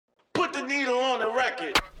Put the needle on the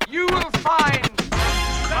record. You will find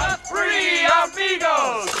the three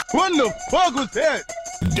amigos. What the fuck was that?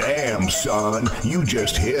 Damn, son, you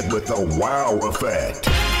just hit with the wow effect.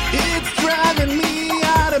 It's driving me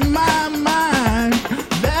out of my mind.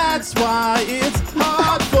 That's why it's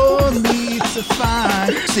hard for me to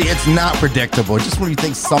find. See, it's not predictable. Just when you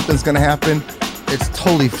think something's gonna happen, it's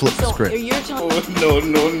totally flipped the script. You're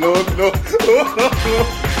telling No.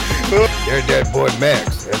 There's that boy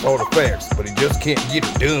Max. That's all the facts, but he just can't get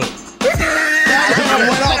it done. I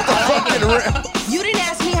went off the fucking rim. You didn't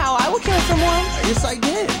ask me how I would kill someone. Yes, I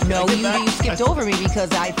did. No, you skipped over me because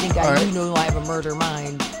I think you know I have a murder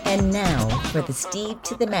mind. And now for the Steve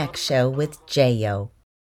to the Max show with J.O.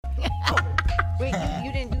 Wait,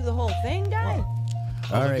 you didn't do the whole thing, guy?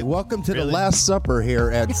 All right, welcome to the Last Supper here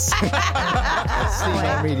at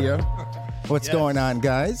CMO Media. What's going on,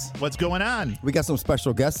 guys? What's going on? We got some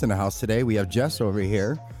special guests in the house today. We have Jess over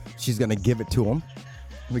here. She's going to give it to him.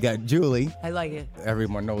 We got Julie. I like it.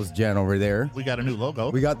 Everyone knows Jen over there. We got a new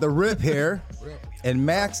logo. We got the Rip here. And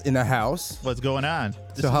Max in the house. What's going on?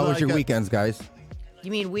 So how was your weekends, guys?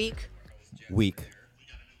 You mean week? Week.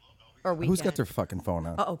 Or weekend? Who's got their fucking phone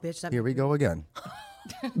out? Uh-oh, bitch. Here we go again.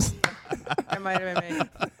 It might have been me.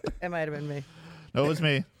 It might have been me. No, it was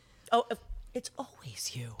me. Oh, it's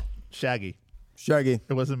always you. Shaggy. Shaggy.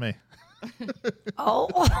 It wasn't me. Oh,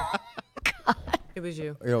 God. It was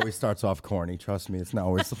you. It always starts off corny. Trust me, it's not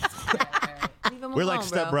always. Leave him We're alone, like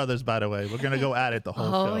stepbrothers, by the way. We're going to go at it the whole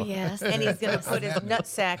show. Oh, yes. And he's going to put his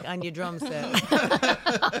nutsack on your drum set.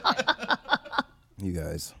 You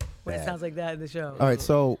guys. When it sounds like that in the show. All right,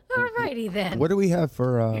 so Alrighty then. what do we have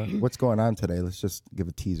for what's going on today? Let's just give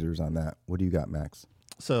a teasers on that. What do you got, Max?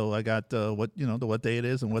 So I got what day it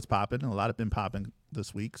is and what's popping. A lot have been popping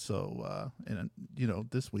this week. So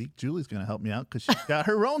this week Julie's going to help me out because she's got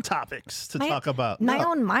her own topics to talk about. My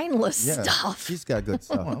own mindless Yeah, stuff. she's got good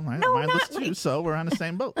stuff. Well, mine No, was not too. me. So we're on the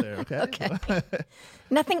same boat there. Okay. Okay.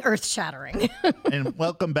 Nothing earth-shattering. And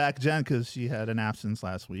welcome back, Jen, because she had an absence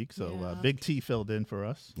last week. So Big T filled in for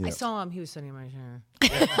us. I saw him. He was sitting in my chair.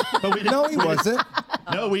 But we No, he wasn't.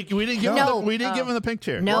 No, we didn't give No. him. We didn't give him the pink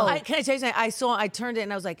chair. No. Can I tell you something? I turned it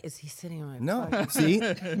and I was like, is he sitting in my No. See?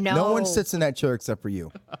 No one sits in that chair except for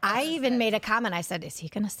you. I even made a comment. I said, is he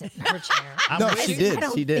going to sit in her chair? No, she did.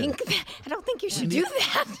 She did. I don't think you should do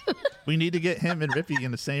that. We need to get him and Rippy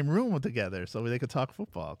in the same room together so they could talk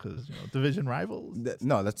football because division rivals.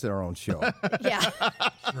 No, that's their own show. Yeah.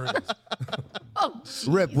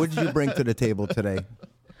 Rip, what did you bring to the table today?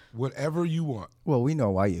 Whatever you want. Well, we know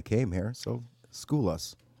why you came here, so school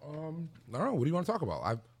us. I don't know. What do you want to talk about?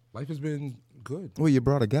 Life has been good. Well, you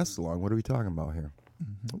brought a guest along. What are we talking about here?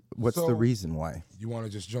 What's the So- reason why? You want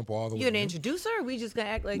to just jump all the You way? gonna introduce her? Or we just gonna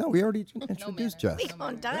act like? No, we already introduced Jess.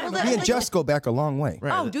 On time. Me and Jess go back a long way.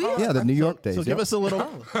 Oh, do you? Yeah, the New York days. So give yep. us a little,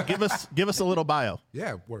 give us a little bio,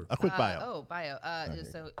 Yeah, word. a quick bio. Bio.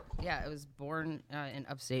 So, I was born in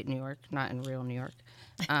upstate New York, not in real New York.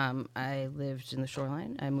 I lived in the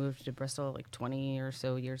shoreline. I moved to Bristol like 20 or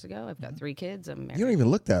so years ago. I've got 3 kids. I'm married. You don't even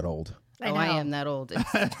look that old. I am that old.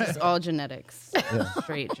 It's all genetics.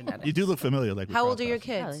 Straight genetics. You do look familiar. Like we How old are your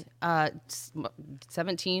processed. kids?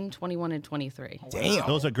 17, 21, and 23. Damn.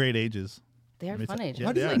 Those are great ages. They are fun ages.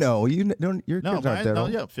 How do Yeah. you know? You don't. Your No, kids aren't that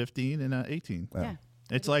old. 15 and 18. Yeah.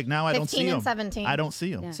 It's like now I don't 15 see and them. 17. I don't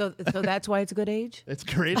see them. Yeah. So that's why it's a good age. It's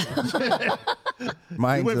great. We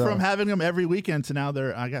Mine's, went from having them every weekend to now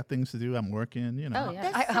I got things to do. I'm working. You know. Oh,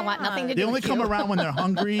 yeah. I want nothing to They do only with come you. around when they're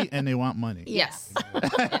hungry and they want money. Yes.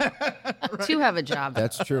 2 have a job.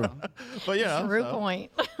 That's true. But yeah, True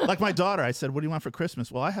point. like my daughter, I said, "What do you want for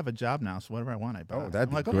Christmas?" Well, I have a job now, so whatever I want, I buy. Oh, that'd I'm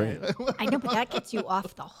be like, great. okay. I know, but that gets you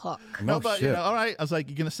off the hook. No But shit. all right. I was like,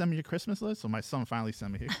 "You gonna send me your Christmas list?" So my son finally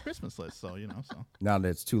sent me his Christmas list. So so. Now that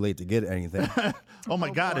it's too late to get anything. Oh my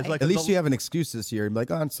God! It's like At least you have an excuse this year. You're like,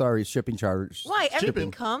 oh, I'm sorry, shipping charge. Why? Everything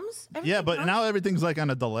Shipping. comes. Yeah, but now everything's like on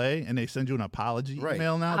a delay, and they send you an apology Right.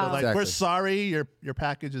 email now. They're like, Exactly. "We're sorry, your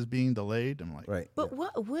package is being delayed." I'm like, Right. But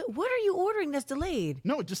what are you ordering that's delayed?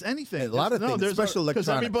 No, just anything. A lot of things, especially because electronics.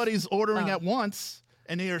 everybody's ordering at once,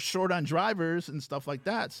 and they are short on drivers and stuff like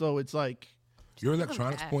that. So it's like, Your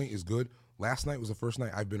electronics point is good. Last night was the first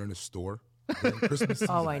night I've been in a store. during Christmas season.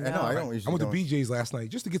 Oh, I know. I know. I don't I usually went to don't- BJ's last night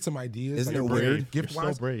just to get some ideas. Isn't like it brave, weird? Gift you're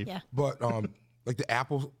wise. so brave. Yeah. But like the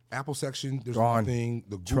Apple section, there's Gone. nothing.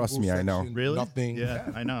 The Google Trust me, I know. section, Really? Nothing. Yeah,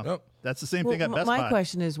 I know. Yep. That's the same thing at Best my Buy.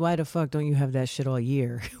 question is, why the fuck don't you have that shit all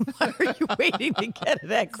year? Why are you waiting to get it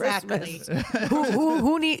at Christmas?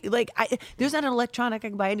 who need there's not an electronic I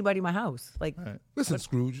can buy anybody in my house. Like, Listen,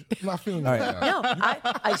 Scrooge, I'm not feeling All that.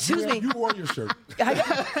 no, excuse me, You wore your shirt.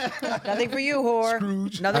 nothing for you, whore.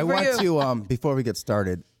 Scrooge. Nothing I for want you. to before we get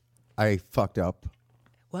started, I fucked up.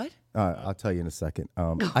 What? I'll tell you in a second.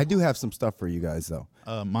 I do have some stuff for you guys, though.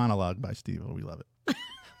 Monologue by Steve. We love it.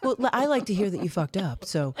 Well, I like to hear that you fucked up.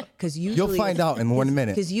 So, because usually You'll find out in 1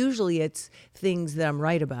 minute. Because usually it's things that I'm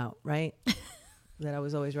right about, right? That I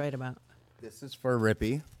was always right about. This is for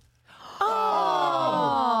Rippy.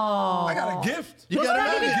 Oh, I got a gift. You got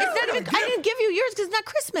I didn't give you yours because it's not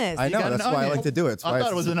Christmas. I know. That's why I like to do it. That's why I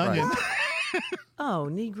thought it was an onion. Oh,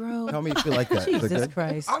 Negro. Tell me if you like that. Is it Jesus good?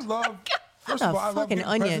 Christ. I love. First What of a all, I love fucking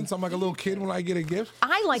getting onion. presents. I'm like a little kid when I get a gift.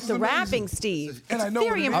 I like This the is amazing. wrapping, Steve. And It's I know very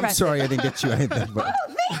what it is. I'm impressive. sorry I didn't get you anything. But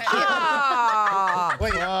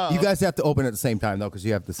Wait, you guys have to open at the same time, though, because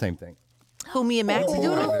you have the same thing. Who, me and Max are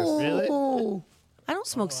doing it? Really? I don't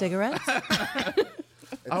smoke cigarettes.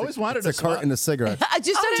 I always wanted It's a to carton of cigarettes. I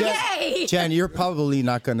just said Yay! Jen, you're probably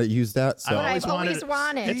not going to use that. So I've always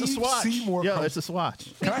wanted. It's a swatch. Seymour Yo, comes- it's a swatch.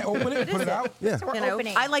 Can I open it and put it out? yeah. We're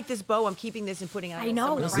opening. I like this bow. I'm keeping this and putting it on. I know,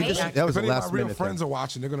 someone else's right? back. That was If a any of last my real minute friends thing. are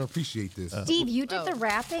watching, they're gonna appreciate this. Steve, you did the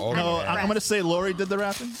wrapping? Oh, I'm no. I'm impressed. going to say Lori did the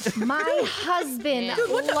wrapping. My husband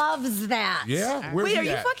loves that. Yeah. Where's Wait, are he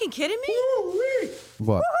you at? fucking kidding me?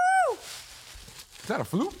 What? Is that a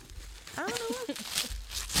flute? I don't know.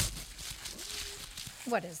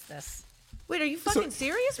 What is this? Wait, are you fucking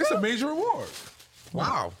serious, It's bro? a major award.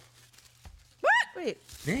 Wow. What? Wait,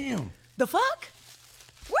 Damn. the fuck?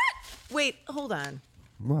 What? Wait, hold on.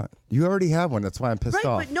 What? You already have one. That's why I'm pissed Right,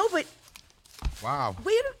 off. but no, but Wow.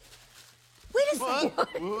 wait a second.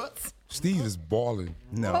 Steve is balling.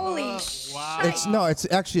 No. Holy shit. It's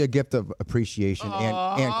actually a gift of appreciation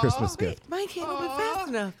and Christmas gift. Mine can't open fast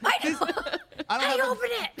enough. I open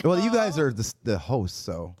it. Well, you guys are the hosts,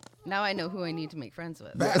 so. Now I know who I need to make friends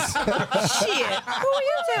with. Shit. Who are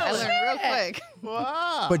you I telling? learned real quick.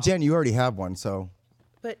 But Jen, you already have one, so.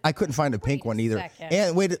 But I couldn't find a pink one either. second.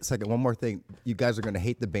 And wait a second, one more thing. You guys are going to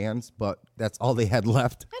hate the bands, but that's all they had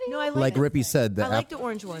left. no, I Like like Rippy said. I like the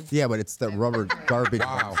orange one. Yeah, but it's the rubber garbage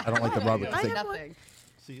Wow. ones. I don't like the rubber. I thing. have one. Nothing.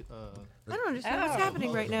 See, I don't understand what's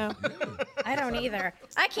happening right now. I don't either.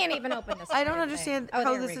 I can't even open this. I don't fucking understand thing. Oh,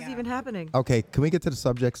 how there this we is go. even happening. Okay, can we get to the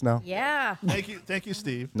subjects now? Yeah. thank you,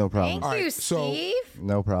 Steve. No problem. Thank you, so- Steve.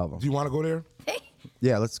 No problem. Do you want to go there?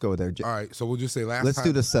 Yeah, let's go there. All right. So we'll just say last Let's time.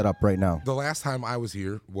 do the setup right now. The last time I was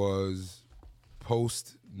here was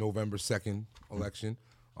post November 2nd election.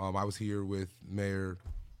 I was here with Mayor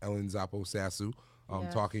Ellen Zappo Sassu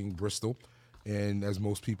talking Bristol. And as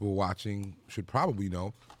most people watching should probably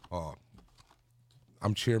know,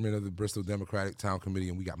 I'm chairman of the Bristol Democratic Town Committee,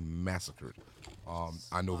 and we got massacred on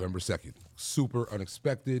November 2nd. Super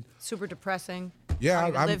unexpected. Super depressing. Yeah,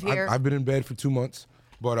 Trying to live here. I've been in bed for 2 months.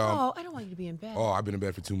 But Oh, I don't want you to be in bed. I've been in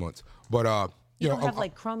bed for 2 months. But you know, don't have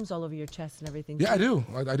like crumbs all over your chest and everything. yeah, I do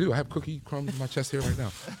do. I do. I have cookie crumbs in my chest here right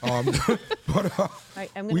now. But All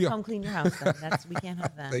right, I'm we gonna are- come clean your house. Then. We can't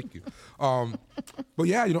have that. Thank you. But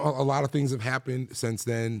yeah, you know, a lot of things have happened since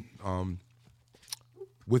then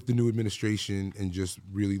with the new administration and just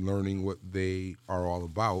really learning what they are all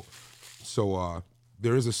about. So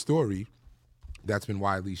there is a story that's been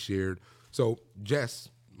widely shared. So Jess,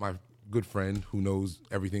 my good friend who knows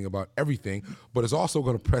everything about everything, but is also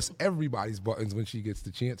going to press everybody's buttons when she gets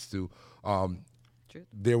the chance to.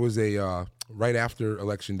 There was a, right after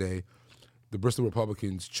Election Day, the Bristol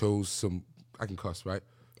Republicans chose some, I can cuss, right?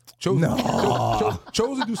 Chose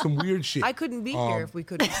to do some weird shit. I couldn't be here if we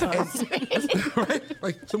couldn't. Cuss. Right?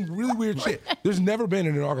 Like some really weird shit. There's never been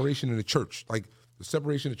an inauguration in a church. Like the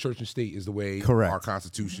separation of church and state is the way Correct. our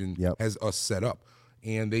Constitution Yep. has us set up.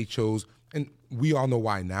 And they chose, and we all know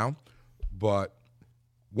why now, but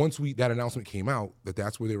once that announcement came out that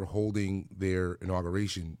that's where they were holding their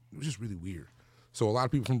inauguration, it was just really weird. So a lot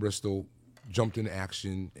of people from Bristol jumped into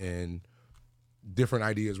action and different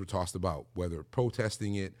ideas were tossed about, whether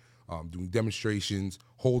protesting it, doing demonstrations,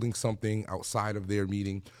 holding something outside of their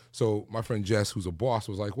meeting. So my friend Jess, who's a boss,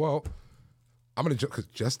 was like, well, I'm going to, because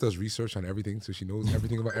Jess does research on everything, so she knows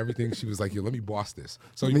everything about everything. She was like, yo, let me boss this.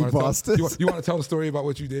 So you want to tell the story about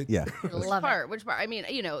what you did? Yeah. Which part? I mean,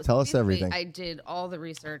 you know, Tell us basically, everything. I did all the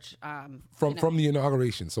research From the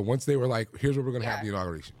inauguration. So once they were like, here's where we're going to have the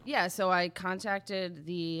inauguration. Yeah, so I contacted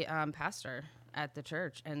the pastor at the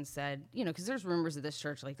church and said, you know, because there's rumors of this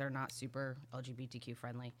church, like they're not super LGBTQ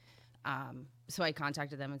friendly. So I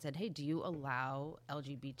contacted them and said, hey, do you allow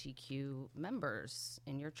LGBTQ members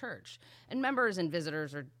in your church? And members and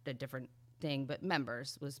visitors are a different thing, but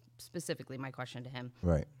members was specifically my question to him.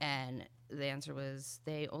 Right. And the answer was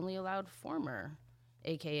they only allowed former,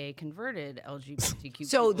 AKA converted LGBTQ.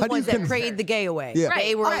 So the ones that prayed the gay away, Yeah.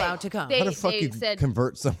 they were Right. allowed to come. How the fuck you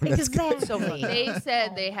convert someone that's gay? So funny. They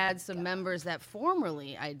said they had some members that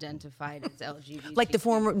formerly identified as LGBT. Like the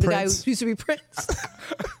guy who Prince. used to be Prince.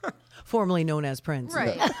 Formerly known as Prince.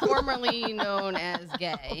 Right. Formerly known as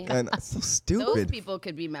gay. And that's so Those stupid. people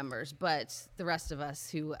could be members, but the rest of us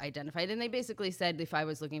who identified, and they basically said if I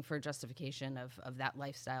was looking for justification of that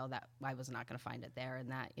lifestyle, that I was not going to find it there,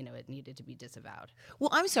 and that it needed to be disavowed. Well,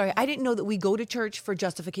 I'm sorry. I didn't know that we go to church for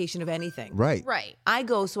justification of anything. Right. Right. I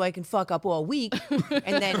go so I can fuck up all week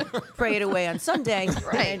and then pray it away on Sunday.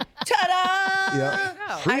 Right. And ta-da! Yeah.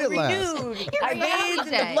 go. Free I at last. renewed. I bathed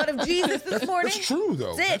in the blood of Jesus this morning. That's true,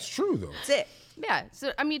 though. That's it. That's true, though. That's it. Yeah.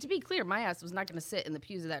 So, I mean, to be clear, my ass was not going to sit in the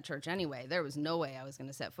pews of that church anyway. There was no way I was going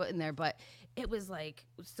to set foot in there. But it was like,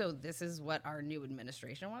 so this is what our new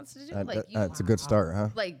administration wants to do? That's a good start, huh?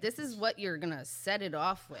 Like, this is what you're going to set it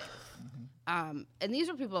off with. And these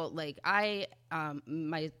were people, like,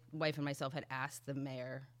 my wife and myself had asked the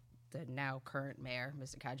mayor, the now current mayor,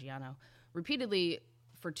 Mr. Caggiano, repeatedly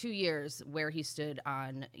for 2 years where he stood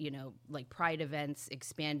on, like pride events,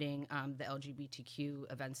 expanding the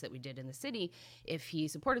LGBTQ events that we did in the city. If he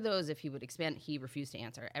supported those, if he would expand, he refused to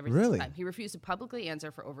answer every single Really? time. He refused to publicly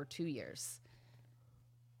answer for over 2 years.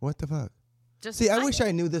 What the fuck? Just See, I wish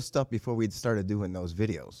I knew this stuff before we'd started doing those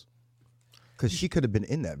videos. Because she could have been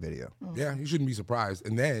in that video. Yeah, you shouldn't be surprised.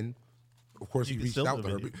 And then, of course, he could reached still out do to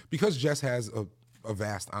her. video. Because Jess has a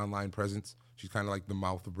vast online presence. She's kind of like the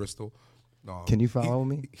mouth of Bristol. Can you follow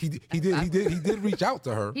me? He did reach out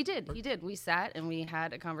to her. He did. We sat and we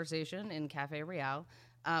had a conversation in Cafe Real.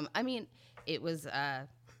 I mean, it was a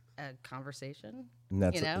conversation. And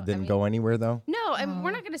it didn't go anywhere, though? No, and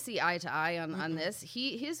we're not going to see eye to eye on this.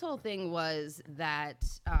 His whole thing was that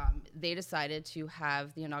they decided to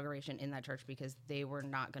have the inauguration in that church because they were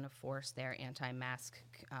not going to force their anti-mask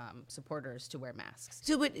supporters to wear masks.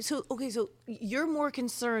 So you're more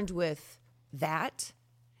concerned with that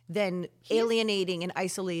than alienating and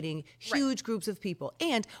isolating huge groups of people.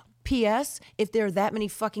 And P.S., if there are that many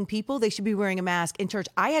fucking people, they should be wearing a mask in church.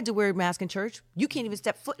 I had to wear a mask in church. You can't even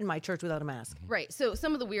step foot in my church without a mask. Right. So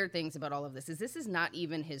some of the weird things about all of this is not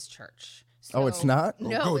even his church. Oh, it's not?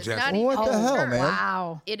 No, Go, it's Jess. not. Well, what the hell, man?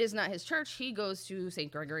 Wow. It is not his church. He goes to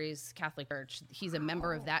St. Gregory's Catholic Church. He's a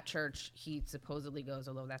member of that church. He supposedly goes,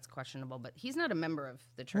 although that's questionable, but he's not a member of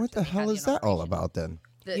the church. What the hell is that all about then?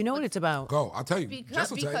 You know what it's about. Go, I'll tell you.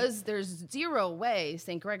 Jess will tell you. Because there's zero way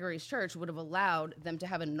St. Gregory's Church would have allowed them to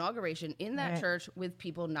have an inauguration in that church with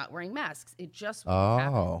people not wearing masks. It just wouldn't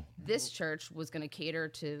happen. This church was going to cater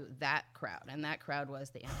to that crowd, and that crowd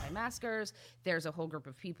was the anti-maskers. There's a whole group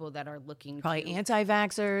of people that are looking Probably to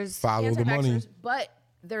anti-vaxxers. Follow the money. but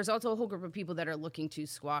there's also a whole group of people that are looking to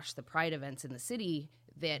squash the pride events in the city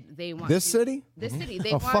that they want. This city? This city. They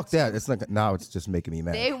Oh, want fuck to, that. It's not. Now it's just making me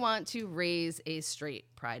mad. They want to raise a straight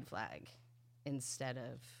pride flag instead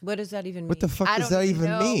of. What does that even mean? What the fuck I does don't that even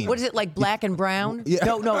know. mean? What is it, like black and brown? Yeah.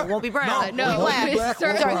 No, it won't be brown. No, It'll be black. it's black,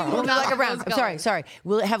 certainly Sorry, will will be not like a brown. rose I'm colored. sorry.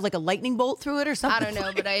 Will it have like a lightning bolt through it or I something? don't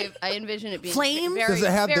know, but I envision it being Flames? very, Does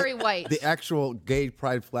it have very the, white. the actual gay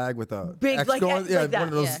pride flag with a Big, X like going? X, Yeah, like that. one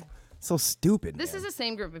of those. Yeah. So stupid. This man. is the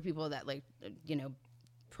same group of people that, like,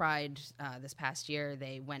 Pride this past year.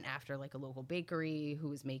 They went after like a local bakery who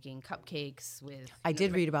was making cupcakes with. I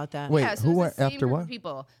did read about that. Wait, yeah, so who it's the went same after group of what?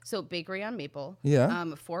 People. So Bakery on Maple. Yeah.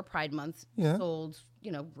 For Pride Month, Yeah. sold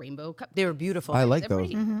rainbow cupcakes. They were beautiful. I like They're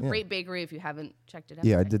those. pretty. Yeah. Great bakery. If you haven't checked it out.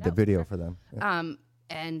 Yeah, I check did it the out. video for them. Yeah.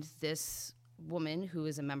 And this woman who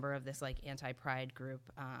is a member of this like anti-pride group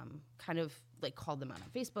kind of like called them out on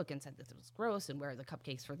Facebook and said that it was gross and where are the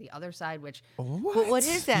cupcakes for the other side, which What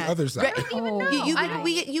is that? The other side. I don't even know.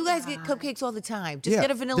 You guys get cupcakes all the time. Just Yeah,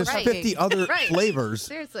 get a vanilla there's cupcake. 50 other Right. flavors.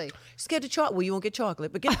 Seriously. Just get a chocolate. Well, you won't get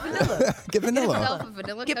chocolate, but get vanilla. Get vanilla. Yourself a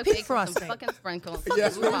vanilla Get cupcake pink with some frosting. fucking sprinkles.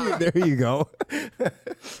 Yes, Move on. there you go.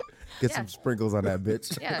 Get Yeah. some sprinkles on that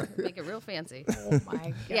bitch. Yeah, make it real fancy. Oh my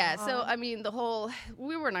God. Yeah, so I mean,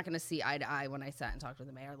 we were not going to see eye to eye when I sat and talked with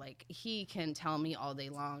the mayor. Like, he can tell me all day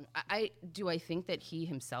long. I think that he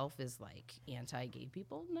himself is like anti-gay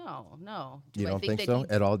people? No. Do You I don't think that so he-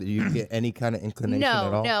 at all? Do you get any kind of inclination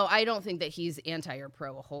at all? No, I don't think that he's anti or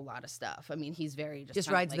pro a whole lot of stuff. I mean, he's very just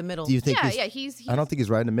kinda rides like, the middle. Do you think? Yeah, he's I don't think he's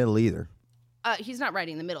right in the middle either. he's not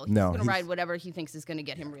riding the middle. He's No, going to he's- ride whatever he thinks is going to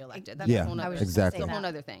get him reelected. That's Yeah, a whole nother, exactly. That's a whole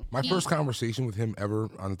other thing. My first conversation with him ever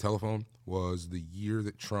on the telephone was the year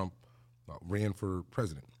that Trump ran for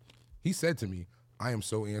president. He said to me, "I am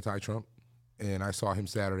so anti-Trump," and I saw him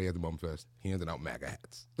Saturday at the Bum Fest handing out MAGA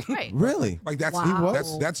hats. Right. Really? Like that's Wow.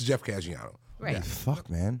 that's Jeff Caggiano. Right. Yeah, fuck,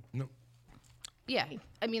 man. No, Yeah,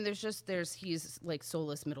 I mean, he's like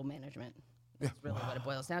soulless middle management. That's really what it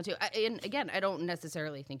boils down to. And again, I don't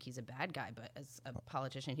necessarily think he's a bad guy, but as a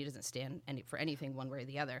politician, he doesn't stand for anything one way or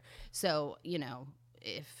the other. So,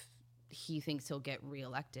 if he thinks he'll get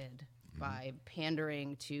reelected, by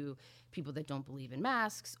pandering to people that don't believe in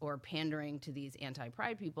masks or pandering to these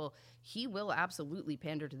anti-pride people. He will absolutely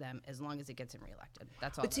pander to them as long as it gets him reelected.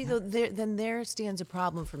 That's all. But see, though, then there stands a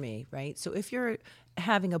problem for me, right? So if you're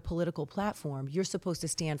having a political platform, you're supposed to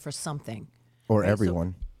stand for something. Or right? So-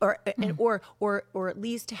 everyone. or at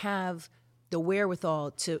least have the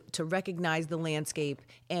wherewithal to recognize the landscape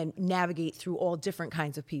and navigate through all different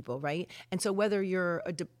kinds of people, right? And so whether you're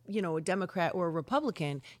a Democrat or a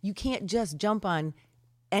Republican, you can't just jump on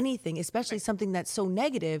anything, especially something that's so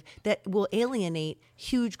negative that will alienate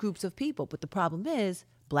huge groups of people. But the problem is,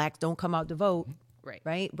 blacks don't come out to vote.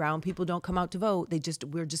 Right. Brown people don't come out to vote.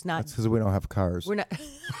 We're just not. That's because we don't have cars. We're not.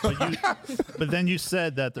 But then you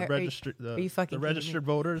said that the are you registered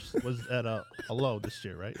voters was at a low this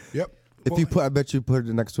year, right? Yep. If I bet you put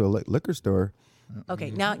it next to a liquor store.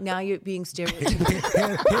 Okay, now you're being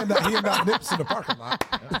stereotypical. He and not nips in the parking lot.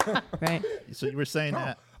 Right. So you were saying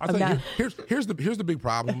that. I'll tell you, here's the big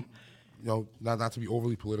problem. Not to be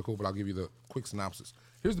overly political, but I'll give you the quick synopsis.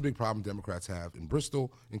 Here's the big problem Democrats have in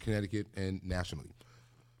Bristol, in Connecticut, and nationally.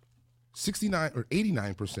 69 or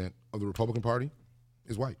 89% of the Republican Party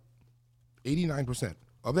is white. 89%.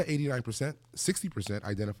 Of that 89%, 60%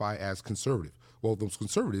 identify as conservative. Well, those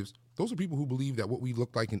conservatives, those are people who believe that what we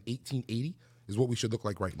looked like in 1880 is what we should look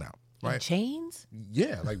like right now. Right? In chains?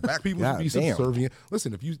 Yeah, like black people should be subservient.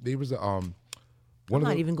 Listen, there was a I'm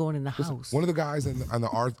not even going in the house. One of the guys on the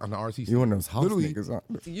RTC. You one of those house niggas.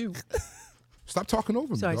 It's you. Stop talking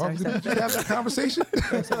over me, Sorry. Did we just have that conversation?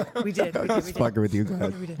 We did. Fucking with you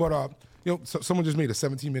guys. But someone just made a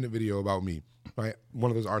 17-minute video about me, right?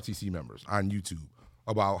 One of those RTC members on YouTube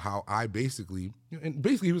about how I basically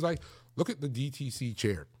he was like, look at the DTC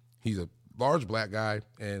chair. He's a large black guy,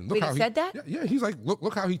 and look Wait, how he said that? Yeah, he's like,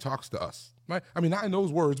 look how he talks to us. Right? I mean, not in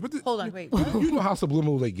those words, but hold on, wait. You know how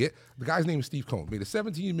subliminal they get. The guy's name is Steve Cohn. Made a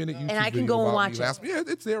 17-minute YouTube video. And I can go and watch it. Yeah,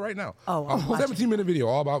 it's there right now. Oh, I'll watch 17-minute video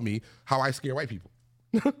all about me, how I scare white people.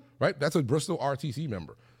 Right? That's a Bristol RTC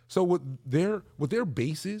member. So what their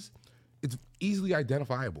base is, it's easily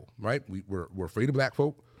identifiable. Right? We're afraid of black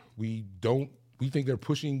folk. We think they're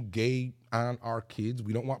pushing gay on our kids.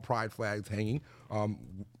 We don't want pride flags hanging.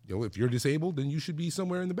 If you're disabled, then you should be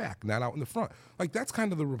somewhere in the back, not out in the front. Like that's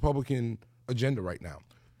kind of the Republican agenda right now.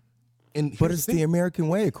 But it's the American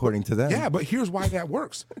way, according to them. Yeah, but here's why that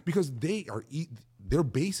works. Because their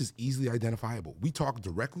base is easily identifiable. We talk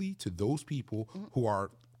directly to those people who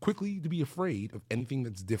are quickly to be afraid of anything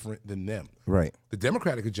that's different than them. Right. The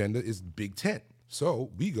Democratic agenda is Big Tent.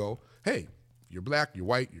 So we go, hey, you're black, you're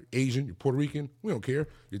white, you're Asian, you're Puerto Rican, we don't care.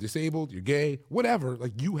 You're disabled, you're gay, whatever.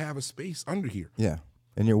 Like you have a space under here. Yeah,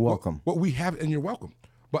 and you're welcome. What we have, and you're welcome.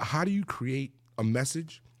 But how do you create a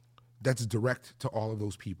message that's direct to all of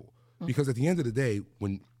those people? Because at the end of the day,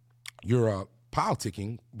 when you're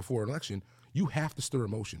politicking before an election, you have to stir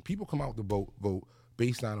emotion. People come out to vote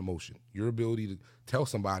based on emotion. Your ability to tell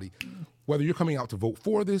somebody, whether you're coming out to vote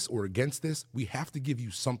for this or against this, we have to give you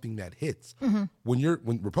something that hits.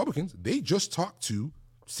 When Republicans, they just talk to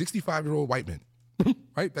 65-year-old white men,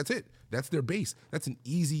 right? That's it. That's their base. That's an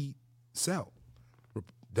easy sell.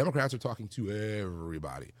 Democrats are talking to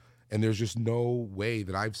everybody. And there's just no way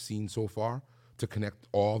that I've seen so far to connect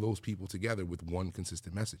all those people together with one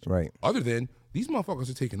consistent message. Right. Other than these motherfuckers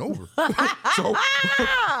are taking over. So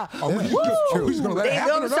are we just gonna let it happen?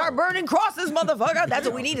 They're gonna start burning crosses, motherfucker. That's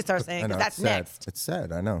what we need to start saying. I know, 'Cause that's it's sad. next. It's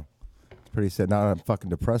sad. I know. It's pretty sad. Now I'm fucking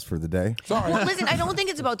depressed for the day. Sorry. Well, listen, I don't think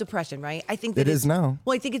it's about depression, right? I think that It is now.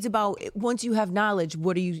 Well, I think it's about once you have knowledge,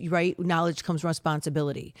 what do you, right? Knowledge comes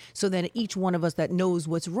responsibility. So then each one of us that knows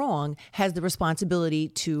what's wrong has the responsibility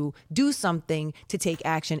to do something, to take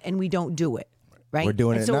action, and we don't do it. Right? We're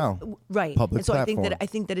doing And it so, now. Right. Public and so platform. I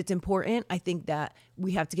think that it's important. I think that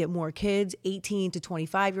we have to get more kids, 18 to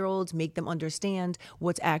 25-year-olds, make them understand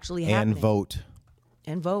what's actually happening. And vote.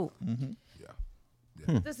 And vote.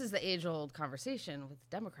 This is the age-old conversation with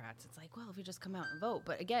Democrats. It's like, well, if you just come out and vote.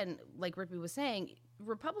 But again, like Rippy was saying,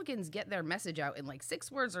 Republicans get their message out in like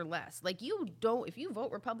 6 words or less. Like if you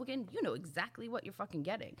vote Republican, you know exactly what you're fucking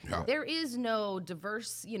getting. Yeah. There is no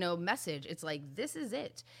diverse, message. It's like, this is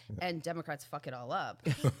it. And Democrats fuck it all up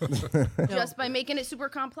just by making it super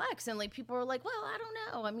complex. And like, people are like, well, I don't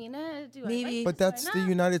know. I mean, do I like But this? that's Do I the not?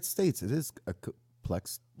 United States. It is a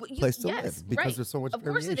complex place to yes, live because right. there's so much Of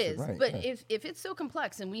course variation. it is. Right, But yeah. if it's so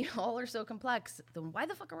complex and we all are so complex, then why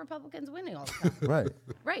the fuck are Republicans winning all the time? Right.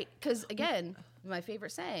 Right. Because again, my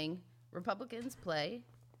favorite saying, Republicans play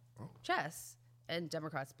chess and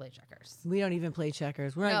Democrats play checkers. We don't even play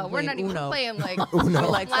checkers. We're No, not we're even not even Uno. playing like We're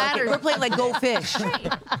like ladders. we're playing like Go Fish.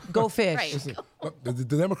 Go Fish. Right. The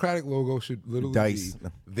Democratic logo should literally Dice. be,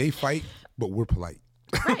 they fight, but we're polite.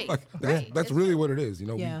 Right. That's really what it is. You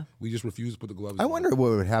know, Yeah. we just refuse to put the gloves I on. wonder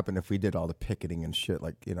what would happen if we did all the picketing and shit.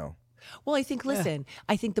 Like, you know. Well, I think, listen,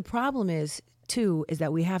 I think the problem is, too, is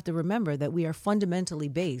that we have to remember that we are fundamentally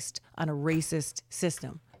based on a racist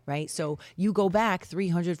system, right? So you go back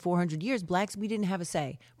 300, 400 years, blacks, we didn't have a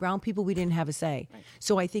say. Brown people, we didn't have a say. Right.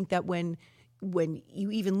 So I think that when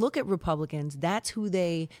you even look at Republicans, that's who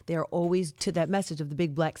they're always to that message of the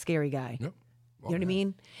big black scary guy. Yep. You know what I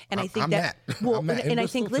mean? And I think I'm that, well, I'm that. and I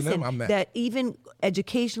think, To them, listen, I'm that even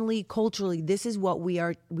educationally, culturally, this is what we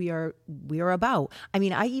are about. I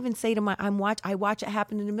mean, I even say to I watch it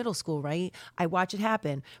happen in the middle school, right? I watch it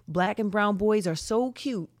happen. Black and brown boys are so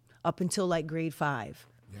cute up until like grade 5.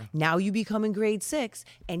 Yeah. Now you become in grade 6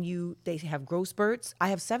 and they have growth spurts. I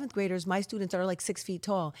have 7th graders. My students are like 6 feet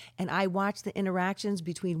tall. And I watch the interactions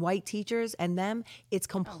between white teachers and them. It's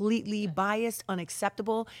completely biased,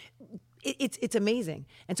 unacceptable. It's amazing.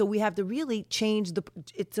 And so we have to really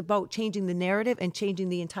it's about changing the narrative and changing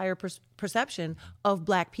the entire perception of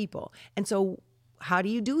black people. And so how do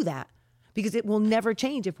you do that? Because it will never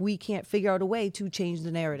change if we can't figure out a way to change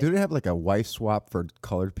the narrative. Do they have like a wife swap for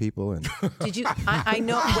colored people? And did you? I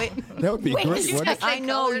know. Wait, that would be great. I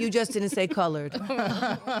know you just didn't say colored.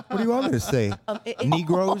 What do you want me to say?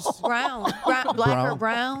 Negroes? Brown, black or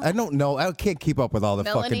brown? I don't know. I can't keep up with all the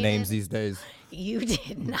fucking Melanated? names these days. You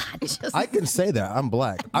did not just. I can say that. I'm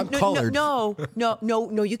black. I'm colored. No,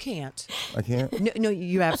 you can't. I can't? No,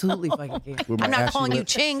 you absolutely fucking can't. With my I'm not ashy calling you lip?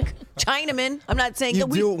 Chink, Chinaman. I'm not saying You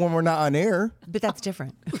that do it when we're not on air. But that's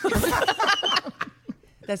different.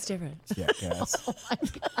 That's different. Yeah, yes. Oh my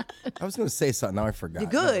God. I was going to say something. Now I forgot. You're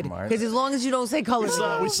good. Never mind. Because as long as you don't say color.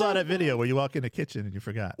 We saw that video where you walk in the kitchen and you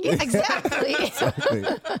forgot. Yeah, exactly. Exactly.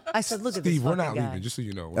 I said, look at this Steve, we're fucking not guy. leaving, just so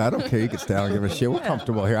you know. I don't care. You can stay. I don't give a shit. We're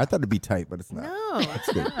comfortable here. I thought it'd be tight, but it's not. No,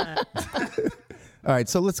 it's good. not. All right,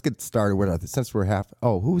 so let's get started with since we're half.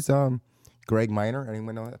 Oh, who's Greg Miner?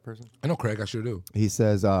 Anyone know that person? I know Craig. I sure do. He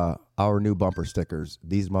says our new bumper stickers.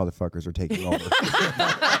 These motherfuckers are taking over.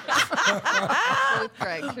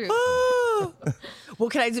 Craig, true. Well,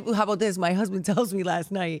 how about this? My husband tells me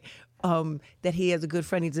last night that he has a good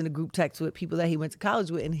friend. He's in a group text with people that he went to college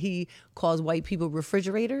with, and he calls white people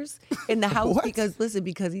refrigerators in the house because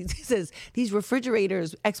he says these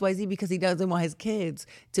refrigerators XYZ because he doesn't want his kids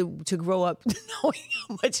to grow up knowing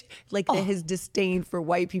how much his disdain for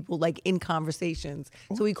white people in conversations.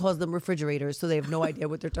 So he calls them refrigerators, so they have no idea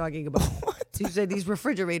what they're talking about. So he said these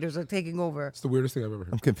refrigerators are taking over. It's the weirdest thing I've ever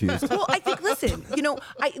heard. I'm confused. Well, I think, listen,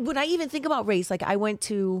 when I even think about race, I went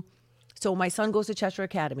to, so my son goes to Cheshire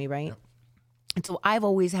Academy, right? Yep. And so I've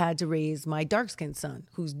always had to raise my dark-skinned son,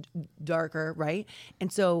 who's darker, right?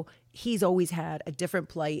 And so he's always had a different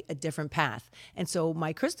plight, a different path. And so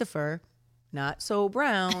my Christopher, not so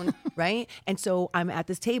brown, right? And so I'm at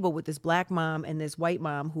this table with this black mom and this white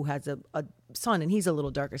mom who has a son, and he's a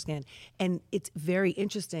little darker skinned. And it's very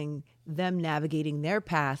interesting them navigating their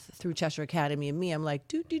path through Cheshire Academy and me. I'm like,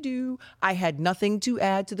 do. I had nothing to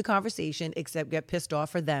add to the conversation except get pissed off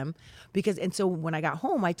for them. And so when I got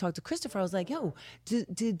home, I talked to Christopher. I was like, yo,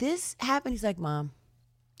 did this happen? He's like, Mom,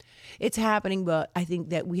 it's happening, but I think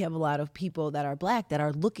that we have a lot of people that are black that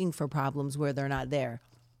are looking for problems where they're not there.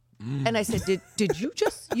 And I said, did you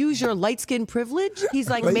just use your light skin privilege?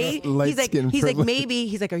 He's like, maybe. He's like, maybe.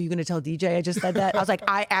 He's like, are you going to tell DJ I just said that? I was like,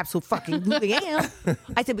 I absolutely am.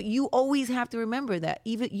 I said, but you always have to remember that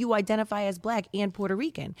even you identify as black and Puerto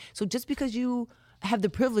Rican. So just because you have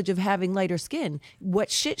the privilege of having lighter skin,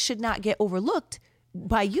 what shit should not get overlooked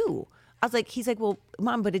by you. I was like, he's like, well,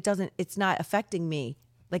 Mom, but it's not affecting me.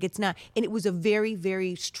 It's not. And it was a very,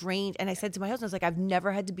 very strange. And I said to my husband, I was like, I've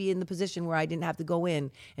never had to be in the position where I didn't have to go in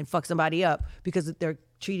and fuck somebody up because they're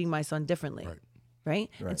treating my son differently. Right.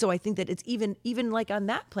 And so I think that it's even on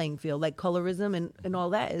that playing field, colorism and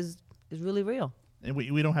all that is really real. And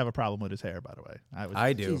we don't have a problem with his hair, by the way.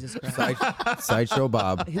 I do. Jesus Christ. Sideshow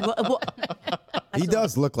Bob. He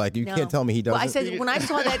does look like you. No. Can't tell me he doesn't. Well, I said when I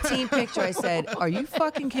saw that team picture, I said, "Are you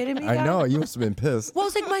fucking kidding me?" I guy? know. You must have been pissed. Well, I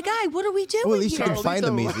was like, "My guy, what are we doing?" Well, at least here? you can find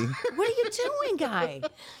them easy. What are you doing, guy?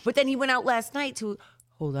 But then he went out last night to.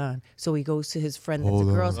 Hold on. So he goes to his friend that's a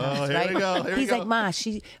girl's house, here right? we go, here we He's go. like, Ma,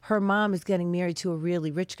 her mom is getting married to a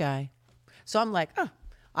really rich guy. So I'm like,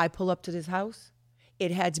 I pull up to this house. It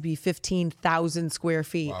had to be 15,000 square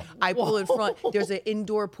feet. Wow. I pull in front. There's an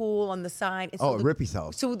indoor pool on the side. And so Rippy's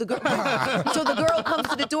house. So the girl comes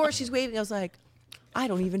to the door. She's waving. I was like, I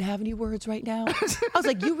don't even have any words right now. I was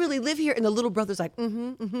like, you really live here? And the little brother's like,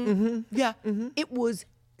 yeah. It was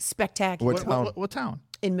spectacular. What town?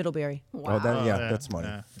 In Middlebury. Wow. Oh, that's money.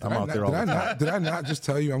 Yeah. I'm out there all the time. Did I not just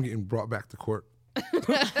tell you I'm getting brought back to court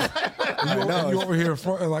You over here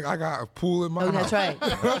front, like I got a pool in my house.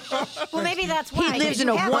 That's right. Well, maybe that's why. He lives in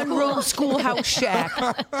a one-room schoolhouse shack.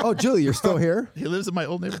 Oh, Julie, you're still here? He lives in my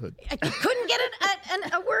old neighborhood. I couldn't get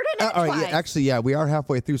a word in it All right, twice. yeah, actually, yeah, we are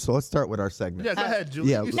halfway through, so let's start with our segment. Yeah, go ahead,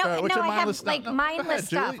 Julie. Yeah. You No, start. What's your I mindless have like stuff? No, go mindless ahead,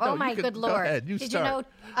 stuff. Julie. Oh No, my you can- good go lord! ahead, you Did start. you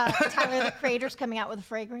know Tyler the Creator's coming out with a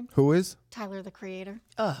fragrance? Who is? Tyler the Creator.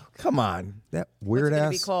 Oh, Come on. That weird what's it gonna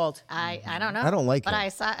be ass. called? I don't know. I don't like But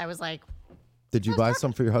him. I was like, Did you buy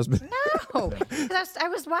some for your husband? no. 'Cause I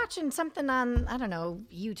was watching something on, I don't know,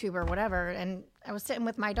 YouTube or whatever, and I was sitting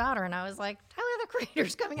with my daughter, and I was like, Tyler the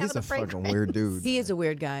Creator's coming out He's with a a fragrance. fucking weird dude. He is a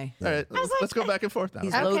weird guy. All right, let's go back and forth now.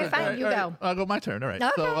 He's Okay, loaded. fine, you go. I'll go my turn. All right.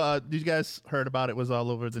 Okay. So you guys heard about it? Was all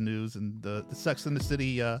over the news and the Sex and the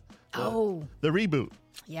City. The reboot.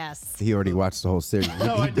 Yes. He already watched the whole series.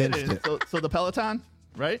 No, he I binged didn't. it. So the Peloton,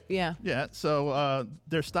 right? Yeah. Yeah. So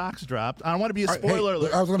their stocks dropped. I don't want to be a All right, hey, spoiler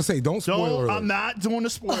alert. I was gonna say, don't spoil alert. I'm not doing a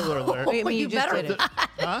spoiler alert. Wait, I mean, you just better did it.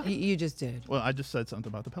 Huh? You just did. Well, I just said something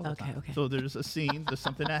about the Peloton. Okay. So there's a scene, there's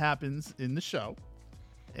something that happens in the show,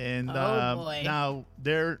 and boy. now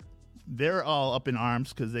they're all up in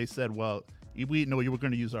arms because they said, well, we didn't know you were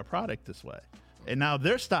going to use our product this way, and now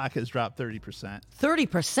their stock has dropped 30%.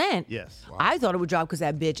 30%? Yes. I thought it would drop because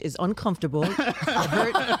that bitch is uncomfortable.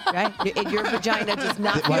 Right? Your vagina does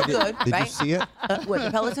not Why, feel good, did right? you see it? What,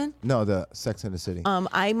 the Peloton? No, the Sex and the City.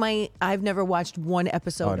 I've never watched one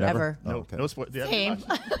episode never? ever. Oh, No, okay. no spoil. Yeah, Same.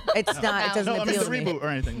 It's not, it doesn't No, I mean appeal the to me. reboot or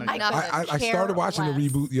anything like that. I started watching the less.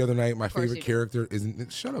 reboot the other night. My course favorite you do. character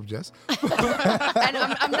isn't. Shut up, Jess. And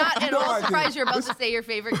I'm not at No, all I surprised didn't. you're about to say your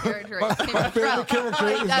favorite character. My favorite character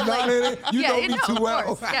is not in it. You know me too of well.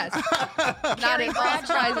 course, yes. Not at all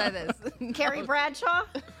surprised by this. Carrie Bradshaw?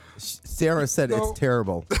 Sarah said it's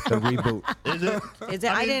terrible, the reboot. Is it? Is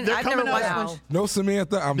it? I've never coming watched out- one. No,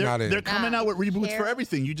 Samantha, I'm They're, not in. they're coming out with reboots for Care.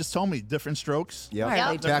 everything. You just told me different strokes. Yep.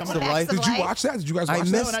 Yep. Facts of life. Did you watch that? Did you guys watch I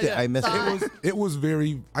that? missed it. I missed it. It was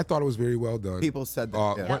very. I thought it was very well done. People said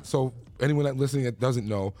that. Yeah. So anyone that listening that doesn't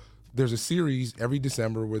know, there's a series every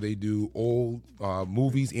December where they do old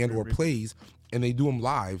movies and or plays, and they do them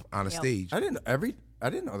live on a stage I didn't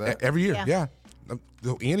know that. every year. Yeah.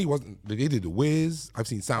 Annie wasn't. They did The Wiz. I've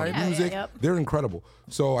seen Sound of Music. yep. They're incredible.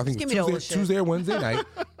 So I think Just give me the old shit. Tuesday or Wednesday night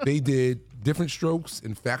they did Different Strokes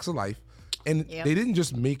and Facts of Life, and they didn't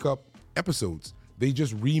just make up episodes. They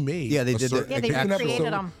just remade. Yeah, they a did certain- the- Yeah, they took an recreated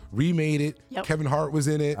episode, them. remade it. Yep. Kevin Hart was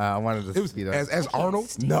in it. I wanted to It was see that. as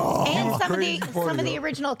Arnold. No. And some of Crazy the funny, yo.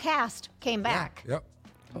 original cast came back. Yep.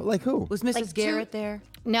 Like who? Was Mrs. Like Garrett there?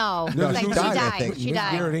 No, No, like, she she died, I died. think. She Miss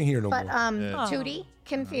died. Garrett ain't here no but more. Tootie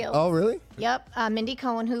Kim Fields. Oh, really? Yep. Mindy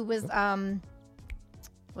Cohen, who was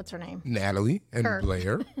what's her name? Natalie and Her.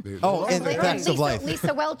 Blair. Oh, and Lisa, Facts of Life. Lisa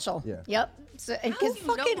Welchel. Yeah. Yep. So, and Who 'cause-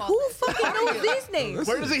 fucking knows these names?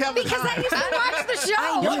 Where does he have the because I time? used to watch the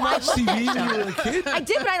show. You watched TV when you were a kid? I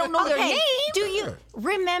did, but I don't know their Okay, name. do you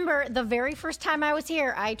remember the very first time I was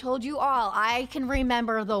here? I told you all I can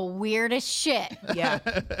remember the weirdest shit. Yeah.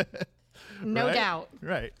 No Right? doubt.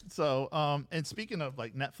 Right. So, and speaking of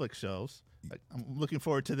like Netflix shows, like, I'm looking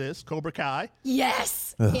forward to this Cobra Kai.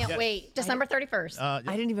 Yes. Can't wait. December 31st. I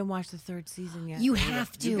didn't even watch the third season yet. You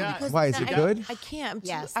have to. got- because Why, is it good? I can't. I'm too-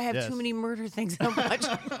 Yes. I have Yes. too many murder things to watch.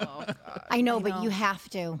 I know, but you have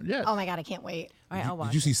to. Yes. Oh my God, I can't wait. All right, I'll watch.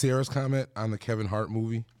 Did you see Sarah's comment on the Kevin Hart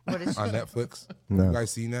movie on Netflix? No. You guys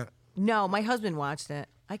seen that? No, my husband watched it.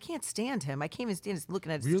 I can't stand him. I can't even stand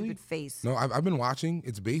looking at his Really? stupid face. No, I've been watching.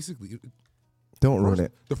 It's basically Don't ruin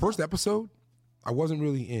it. the first episode. I wasn't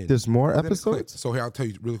really in. There's more And then it clicked. episodes? So here, I'll tell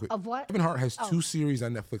you really quick. Of what? Kevin Hart has two series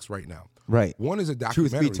on Netflix right now. Right. One is a Truth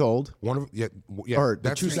documentary. Be Told. One of yeah. Or the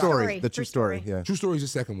that's True the Story. Story. The True True Story. Story. Yeah. True Story is the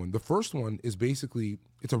second one. The first one is basically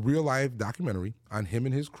it's a real life documentary on him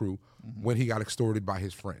and his crew when he got extorted by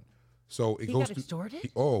his friend. So it He goes got to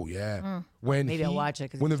extorted? oh yeah. When Maybe I'll watch it.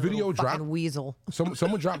 'cause when the he's a little video fucking dropped, weasel.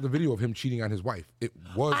 someone dropped the video of him cheating on his wife. It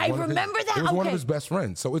was I one of his- remember that. It was one of Okay. his best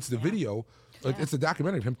friends. So it's the video. It's a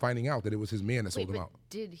documentary of him finding out that it was his man that Wait, sold him but out.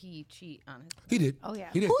 did he cheat on his? He did. Oh, yeah.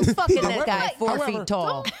 He did. Who's fucking He did. that guy 4 However- feet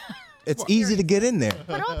tall? It's easy to get in there.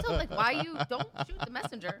 But also, like, why you don't shoot the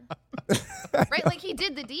messenger? Right? Like, he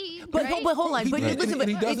did the deed. But, right? but hold on. He But did. listen, And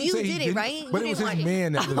he but if doesn't you say he did it, didn't, right? but you it was didn't his want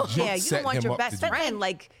man that legit Yeah, you set don't want him your up best to do it. friend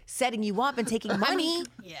like setting you up and taking money.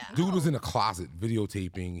 Yeah. Dude was in a closet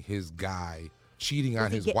videotaping his guy cheating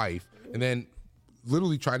on he his get- wife, and then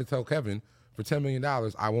literally tried to tell Kevin for $10 million,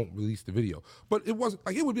 I won't release the video. But it wasn't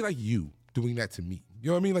like it would be like you doing that to me. You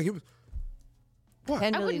know what I mean? Like it was. What? $10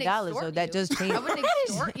 I million, wouldn't though. extort That you. does change. I wouldn't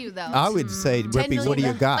extort you, though. I would say, Rippy, what do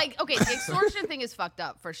you got? Like, okay, the extortion thing is fucked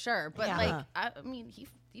up for sure. But, Yeah. like, I mean, he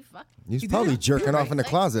You fuck. He's probably jerking off in the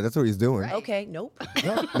closet. That's what he's doing. Right. Okay, nope.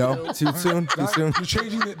 No, too soon. Too soon. You're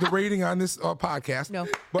changing the rating on this podcast. No.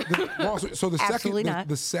 But the Absolutely second not.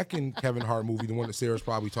 the second Kevin Hart movie, the one that Sarah's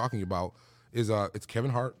probably talking about, is it's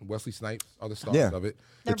Kevin Hart, Wesley Snipes, other stars Yeah. of it.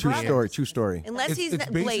 The true story. True story. Unless he's it's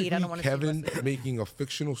Blade, I basically don't want to Kevin making a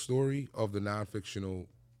fictional story of the non-fictional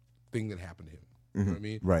thing that happened to him. You know what I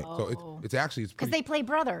mean? Right. So it's actually Because they play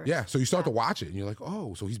brothers. yeah. So you start to watch it and you're like,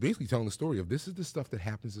 oh, so he's basically telling the story of this is the stuff that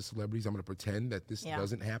happens to celebrities. I'm going to pretend that this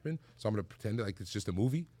doesn't happen. So I'm going to pretend like it's just a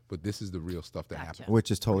movie, but this is the real stuff that happened.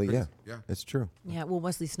 Which is totally Yeah. it's true. Yeah, well,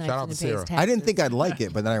 Wesley Snipes Shout out didn't to pay his Sarah. taxes. I didn't think I'd like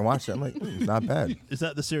it, but then I watched it. I'm like, not bad. Is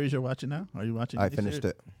that the series you're watching now? Are you watching? I any finished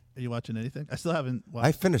series? it. Are you watching anything? I still haven't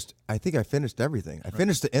watched. I think I finished everything. I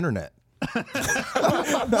finished the internet.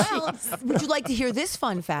 Well, would you like to hear this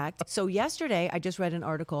fun fact? So yesterday, I just read an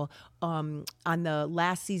article on the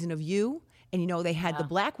last season of You, and they had the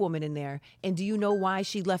black woman in there. And do you know why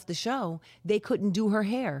she left the show? They couldn't do her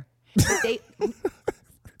hair.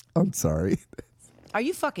 I'm sorry. Are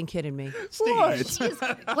you fucking kidding me? What?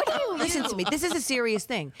 What do you Listen to me. This is a serious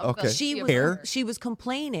thing. Okay. She was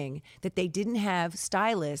complaining that they didn't have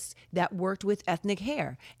stylists that worked with ethnic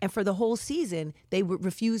hair, and for the whole season they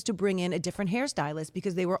refused to bring in a different hairstylist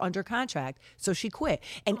because they were under contract. So she quit.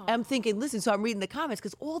 And I'm thinking, listen. So I'm reading the comments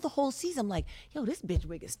because all the whole season I'm like, yo, this bitch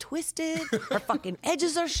wig is twisted. Her fucking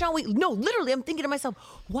edges are showing. No, literally, I'm thinking to myself,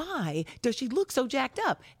 why does she look so jacked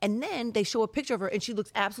up? And then they show a picture of her, and she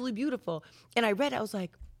looks absolutely beautiful. And I read it. I was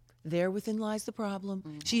like, there within lies the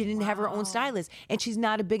problem. She didn't have her own stylist, and she's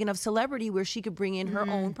not a big enough celebrity where she could bring in her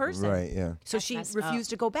own person. Right, yeah. So That's she messed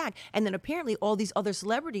refused to go back. And then apparently all these other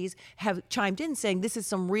celebrities have chimed in saying this is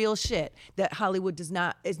some real shit that Hollywood is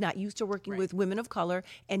not used to working with women of color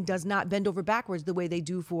and does not bend over backwards the way they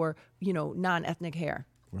do for, non-ethnic hair.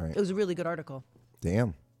 Right. It was a really good article.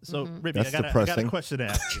 Damn. So, Rippy, That's I got a depressing. question to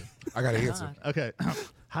ask you. I got an answer. Okay,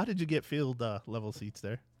 how did you get field level seats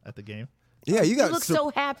there at the game? Yeah, you got. You look so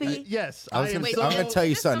happy. Yes, I was am gonna, so- I'm gonna tell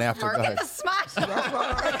you something after. Go ahead. the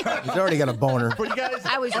smile? He's already got a boner. For you guys,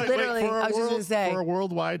 I was literally- for a I was just gonna say. for a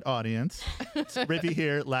worldwide audience, Rippy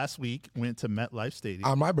here last week went to MetLife Stadium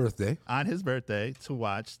On my birthday. on his birthday to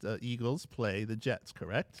watch the Eagles play the Jets.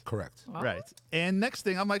 Correct? Correct. Right. And next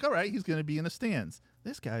thing, I'm like, all right, he's going to be in the stands.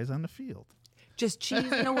 This guy is on the field. Just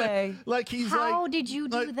cheesing away Like he's How like, did you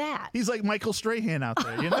do like- that? He's like Michael Strahan out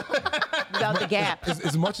there, you know? without the gap.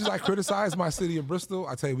 As much as I criticize my city of Bristol,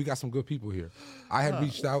 I tell you, we got some good people here. I had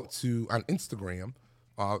reached out on Instagram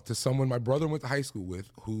to someone my brother went to high school with,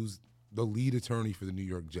 who's the lead attorney for the New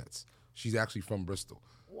York Jets. She's actually from Bristol.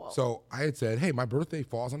 So I had said, hey, my birthday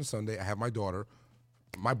falls on a Sunday. I have my daughter.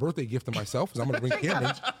 My birthday gift to myself is I'm going to bring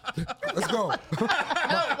Cameron. Let's go.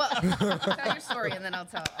 Tell your story and then I'll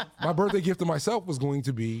tell. My birthday gift to myself was going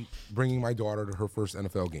to be bringing my daughter to her first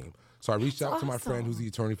NFL game. So I reached out to my friend who's the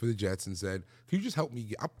attorney for the Jets and said, can you just help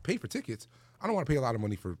me? I'll pay for tickets. I don't want to pay a lot of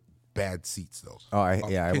money for bad seats, though. Oh, I Can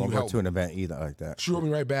won't you go help to me? an event either like that. She wrote me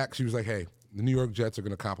right back. She was like, hey, the New York Jets are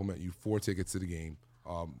going to compliment you 4 tickets to the game.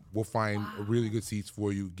 We'll find really good seats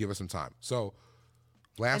for you. Give us some time. So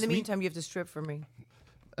In last the week, meantime, you have to strip for me.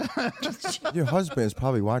 Your husband is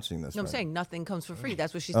probably watching this. No, I'm right? saying nothing comes for free.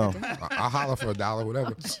 That's what she said to him. I'll holler for $1,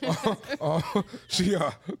 whatever.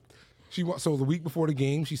 So the week before the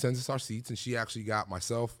game, she sends us our seats, and she actually got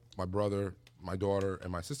myself, my brother, my daughter,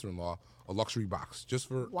 and my sister-in-law a luxury box just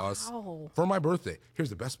for us for my birthday. Here's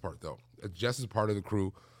the best part, though. Jess is part of the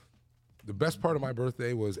crew. The best part of my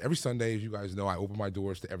birthday was every Sunday, as you guys know, I open my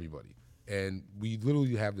doors to everybody. And we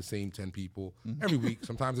literally have the same 10 people every week.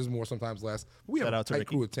 Sometimes there's more, sometimes less. We have Shout a out to tight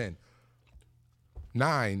Ricky. crew of 10.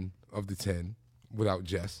 9 of the 10, without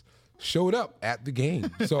Jess, showed up at the game.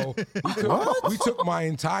 So we took my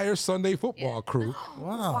entire Sunday football crew.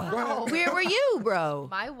 Wow. Where were you, bro?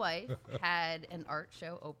 My wife had an art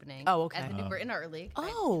show opening. Oh, okay. At the New Britain Art League.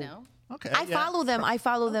 Oh. You know? Okay. I follow them. I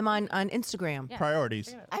follow them on Instagram. Yeah.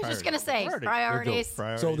 Priorities. I was just going to say Priorities. priorities.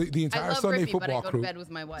 Priorities. So the I entire love Sunday Rippy, but I football go to crew. bed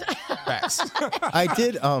with my wife. Facts. I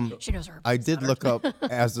did. She knows her. I did look up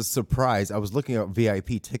as a surprise. I was looking up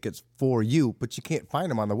VIP tickets for you, but you can't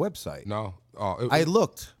find them on the website. No. I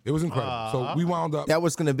looked. It was incredible. So we wound up. That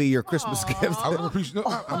was going to be your Christmas gift. I would appreciate.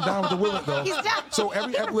 No, I'm down with the Willet though. He's down. So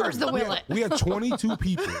Where's the Willet? we had 22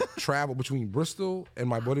 people travel between Bristol and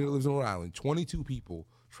my buddy that lives in Rhode Island. 22 people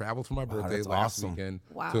traveled for my birthday that's last awesome. weekend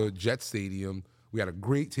Wow. to Jet Stadium. We had a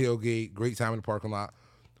great tailgate, great time in the parking lot.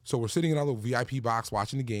 So we're sitting in our little VIP box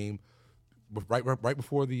watching the game. But right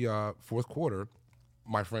before the fourth quarter,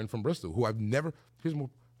 my friend from Bristol, who I've never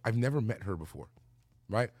met her before.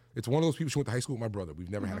 right? It's one of those people. She went to high school with my brother.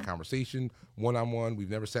 We've never had a conversation one-on-one. We've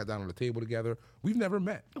never sat down on a table together. We've never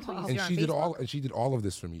met. Wow. And she did all of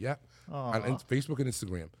this for me. Yeah, on Facebook and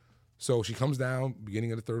Instagram. So she comes down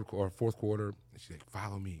beginning of the third or fourth quarter, and she's like,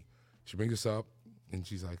 "Follow me." She brings us up, and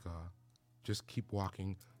she's like, "Just keep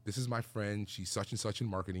walking. This is my friend. She's such and such in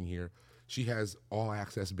marketing here. She has all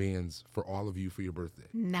access bands for all of you for your birthday."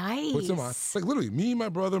 Nice. Puts them on. Like literally, me, my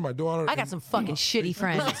brother, my daughter. I got some fucking shitty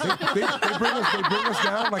friends. They bring us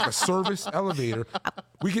down like a service elevator.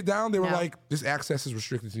 We get down, they were like, "This access is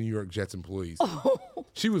restricted to New York Jets employees."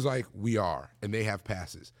 She was like, "We are," and they have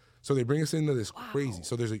passes. So they bring us into this crazy.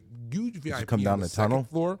 So there's a huge VIP. Did you come down on the second tunnel?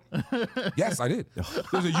 Floor. Yes, I did.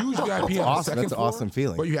 There's a huge VIP on the awesome. second That's an floor. awesome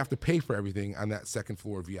feeling. But you have to pay for everything on that second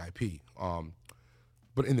floor VIP.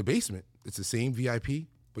 But in the basement, it's the same VIP,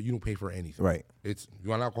 but you don't pay for anything. Right. It's you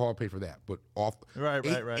want alcohol, pay for that. But Right.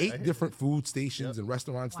 eight different food stations and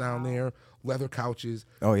restaurants down there, leather couches.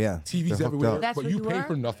 Oh, yeah. TVs They're hooked everywhere. up. That's but where you you pay were?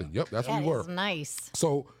 for nothing. Yep, that's where That we were. is nice.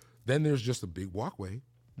 So then there's just a big walkway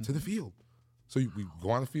to the field. So we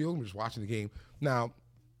go on the field, and we're just watching the game. Now,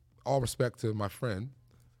 all respect to my friend,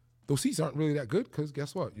 those seats aren't really that good because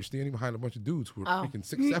guess what? You're standing behind a bunch of dudes who are freaking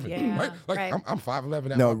 6'7", Yeah, right? Like right. I'm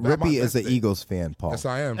 5'11". No, at my Rippy is best an day. Eagles fan, Paul. Yes,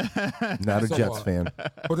 I am. Not a So, Jets fan.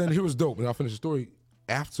 But then here was dope, and I'll finish the story.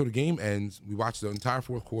 So the game ends. We watched the entire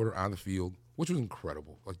fourth quarter on the field, which was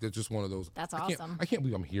incredible. Like they're just one of those. That's I awesome. can't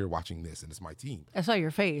believe I'm here watching this, and it's my team. I saw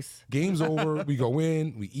your face. Game's over. We go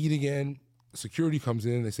in. We eat again. Security comes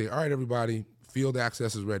in. They say, "All right, everybody, field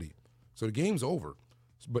access is ready." So the game's over,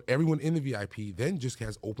 but everyone in the VIP then just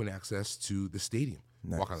has open access to the stadium.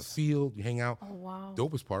 Walk on the field, you hang out. Oh, wow.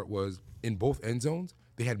 Dopest part was in both end zones,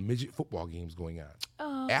 they had midget football games going on.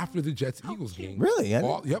 After the Jets-Eagles game. Really?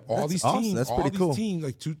 All That's these awesome. teams. That's all pretty these cool. teams,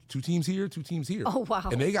 like two teams here, two teams here. Oh, wow.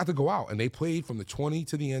 And they got to go out, and they played from the 20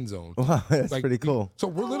 to the end zone. Wow, that's Like, pretty cool. So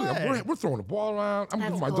we're literally we're throwing the ball around. I'm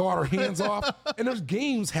giving my cool. daughter hands off, and there's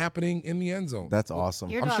games happening in the end zone. That's awesome.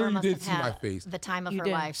 Your I'm daughter sure you must did have see had my face. the time of You her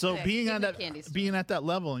did. life. So being give on me that candy stuff. being at that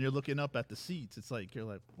level and you're looking up at the seats, it's like you're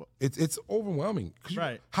like, what? It's overwhelming. 'Cause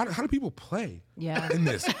Right. How do people play Yeah. in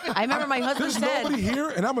this? I remember my husband There's said. nobody here,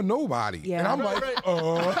 and I'm a nobody. Yeah. And I'm like,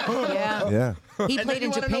 Yeah. Yeah. He And played then in you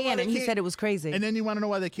wanna know why Japan they and he can't- said it was crazy. And then you want to know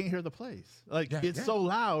why they can't hear the plays. Like it's yeah. so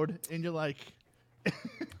loud, and you're like,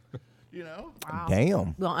 you know.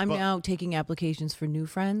 Damn. Well, I'm now taking applications for new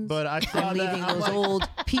friends. But I saw I'm that, leaving I'm those like- old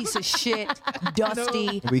piece of shit,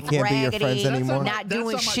 dusty, We can't be your friends raggedy, anymore? not That's on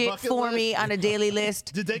doing my shit bucket for list. me on a daily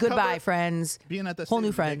list. Did they Goodbye, cover- friends. Being at the Whole new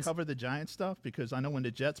stadium, friends. They covered the Giant stuff because I know when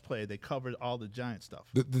the Jets played, they covered all the Giant stuff.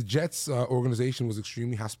 The Jets organization was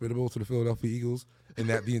extremely hospitable to the Philadelphia Eagles, in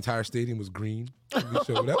that the entire stadium was green when we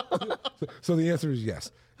showed up. So the answer is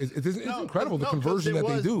yes. It's incredible the 'cause conversion it that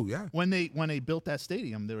they was- do. Yeah. When they built that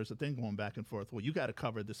stadium, there was a thing going back and forth. Well, you got to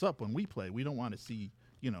cover this up when we play. We don't want to see,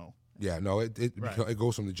 you know. Yeah. No, it Right. it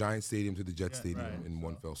goes from the Giant Stadium to the Jet Stadium right. in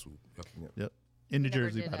one fell swoop. Yep. Yep. In New Never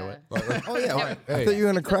Jersey, did, by the way. Oh, yeah. I Hey. thought you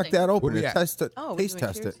were going to crack that open Where we and at? test it, Oh, we're taste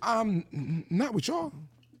doing test cheers? it. Not with y'all.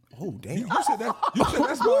 Oh, damn. You said that. You said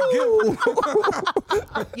that's my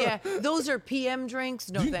gift. Yeah, those are PM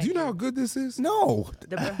drinks. No, Do thank you know how good this is? No.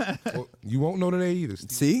 Well, you won't know today either.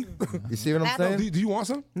 Steve. See? You see what I'm That's- saying? Do you want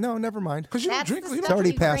some? No, never mind. Because you don't That's drink. the You stuff don't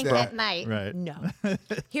already you passed, drink bro. at night. Right. No.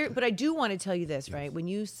 Here, but I do want to tell you this, right? When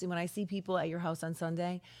I see people at your house on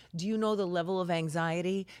Sunday, do you know the level of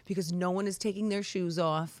anxiety because no one is taking their shoes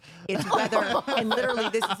off? It's weather, and literally,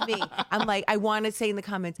 this is me. I'm like, I want to say in the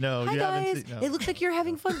comments, No, "Hi you haven't guys, seen- no. it looks like you're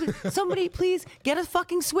having fun. Somebody, please get a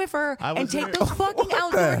fucking Swiffer I and was take there. those fucking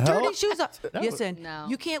outdoor hell? dirty shoes off." Listen, No.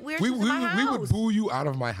 you can't wear We shoes in my house. would boo you out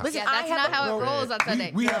of my house. Listen, Yeah, that's I have not how it rolls on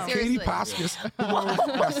Sunday. We have Seriously. Katie Pascas,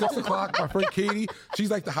 who goes at 6 o'clock. My friend Katie,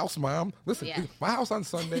 she's like the house mom. Listen, Yeah. my house on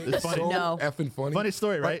Sunday is It's funny. so No. effing funny. Funny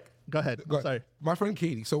story, Like, right? Go ahead. Go ahead. Sorry. My friend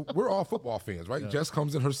Katie. So we're all football fans, right? Jess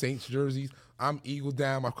comes in her Saints jerseys. I'm Eagle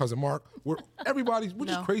down. My cousin Mark. We're just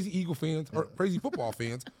No. crazy Eagle fans or crazy football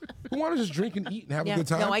fans who want to just drink and eat and have Yeah. a good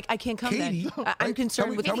time. No, I can't come then. Katie, I'm right?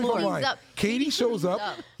 concerned with tell me the if I'm floor. lying. Up. Katie Katie shows cleans up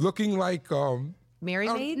up. looking like Mary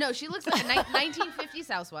Maid? No, she looks like a 1950s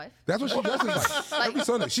housewife. that's what she dresses like every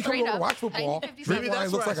Sunday. She comes straight over to up, watch football. 1950s Drink Maybe wine,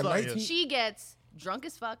 that's looks where like I a saw you. 19. She gets drunk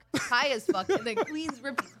as fuck, high as fuck, and then cleans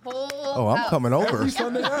Rippy's whole Oh, I'm house. coming over. Every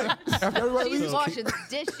Sunday night after everybody She's leaves. washing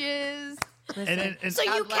dishes. And So you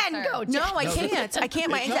God bless can her. go. No, Jack. I can't. I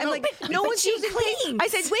can't. I'm like, no one's she using cleans. I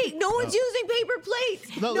said, wait, no one's using paper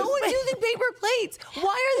plates. No, No one's using paper plates.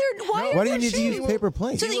 Why are Why do you need to use paper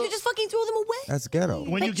plates? So that you just fucking throw them away. That's ghetto.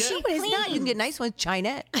 when you But get it's not. You can get nice ones,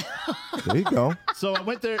 Chinette. There you go. So I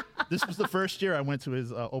went there. This was the first year I went to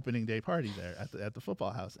his opening day party there at the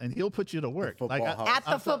football house, and he'll put you to work. At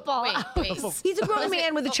the football. Wait. He's a grown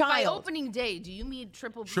man with a By child. opening day, do you mean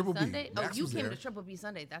Triple B Sunday? Max You was came there. to Triple B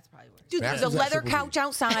Sunday. That's probably where. Dude, Max there's a was at leather Triple B. couch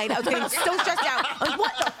outside. I was getting so stressed out. I was like,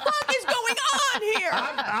 what the fuck is going on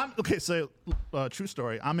here? Okay, so true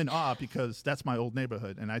story. I'm in awe because that's my old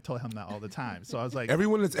neighborhood, and I tell him that all the time. So I was like,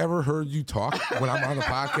 Everyone that's ever heard you talk when I'm on the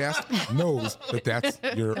podcast knows that that's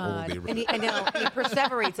your old God. neighborhood. I know. He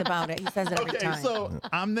perseverates about it. He says it every okay, time. so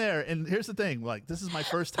I'm there, and here's the thing: like, this is my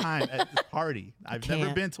first time at this party. I've never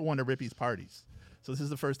can't. been to one of Rippy's parties, so this is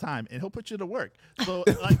the first time, and he'll put you to work. So,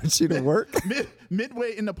 like, Put you to work?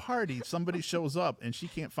 midway in the party, somebody shows up, and she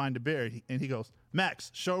can't find a beer, and he goes,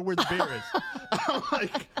 "Max, show her where the beer is." I'm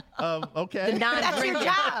like, okay. The That's your non-drinker.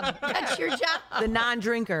 job. That's your job. The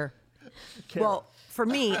non-drinker. Well, for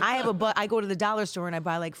me, I have I go to the dollar store and I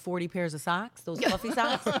buy like 40 pairs of socks, those fluffy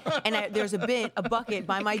socks, and there's a bucket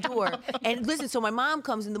by my door. And listen, so my mom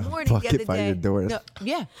comes in the morning the Bucket other by day. your door. No,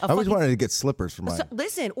 yeah. I always wanted to get slippers for mine. So,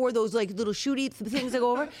 listen, or those like little shooty things that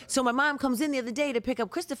go over. So my mom comes in the other day to pick up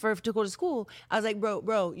Christopher to go to school. I was like,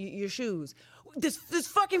 bro, your shoes. This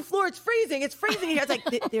fucking floor, it's freezing. It's freezing here. I was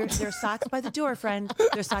like, there's socks by the door, friend.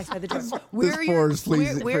 There's socks by the door. This floor is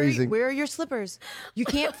freezing. Where are your slippers? You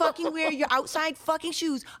can't fucking wear your outside fucking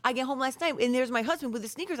shoes. I get home last night and there's my husband with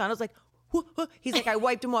his sneakers on. I was like, "Wha- wha?" He's like, I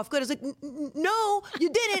wiped them off good. I was like, no, you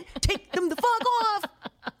didn't. Take them the fuck off.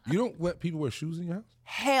 You don't let people wear shoes in your house?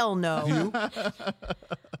 Hell no. Do you?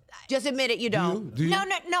 Just admit it, you don't. Do you?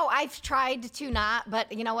 No. I've tried to not,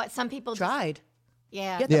 but you know what? Some people Tried.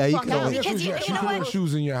 Yeah. Get the Yeah, you fuck can out. always- Because you can know wear what?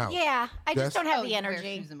 shoes in your house. Yeah, I Yes? just don't have Oh, the you wear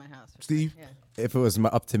energy. shoes in my house. Steve, If it was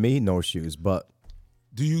up to me, no shoes. But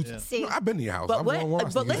do you? See- No, I've been to your house. But I'm what? going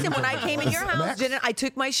once. But listen, when I came in your house, Max? I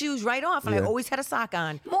took my shoes right off, and I Yeah. always had a sock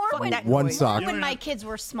on. More Fuck when that One noise. sock. when my kids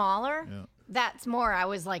were smaller. That's more. I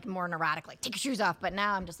was like more neurotic, like take your shoes off. But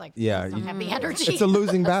now I'm just like, Yeah, I don't you- have the energy. it's a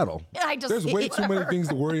losing battle. I just There's way too many things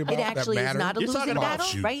to worry about It actually that is matter. not a You're talking losing about battle,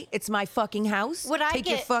 shoes. right? It's my fucking house. Would I Take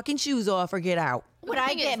your get- fucking shoes off or get out. Would The I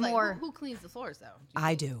thing is, get like, more? Who cleans the floors though?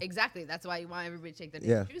 I do. Exactly. That's why you want everybody to take their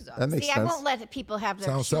Yeah, damn shoes off. that makes See, I sense. won't let people have their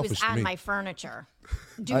Sounds shoes selfish to on me. my furniture.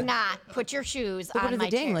 Do not put your shoes But what on are my they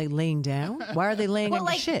doing? chair. Like laying down? Why are they laying Well, on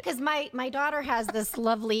the like, shit? because my daughter has this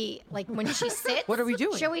lovely, like, when she sits. What are we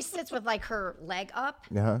doing? She always sits with, like, her leg up.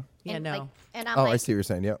 Uh-huh. Yeah, and, no. like, and I'm Oh, like, I see what you're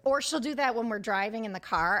saying. Yep. Or she'll do that when we're driving in the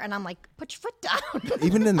car, and I'm like, put your foot down.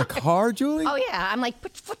 Even in the car, Julie? Oh, yeah. I'm like,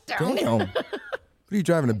 put your foot down. Damn. What are you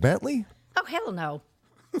driving, a Bentley? Oh, hell no.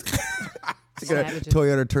 It's like a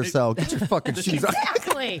Toyota Tercel. Get your fucking shoes off.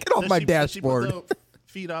 Exactly. Get off my Does she put dashboard. the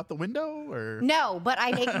feet out the window, or No, but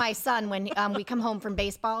I make my son when we come home from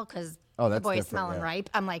baseball because Oh, the that's boy's different, smelling yeah. ripe.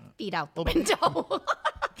 I'm like, feet out the window.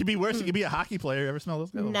 could be worse. It could be a hockey player. You ever smell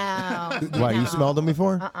those guys? No. Why, you smelled them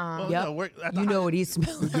before? Well, Yep. no, You know what he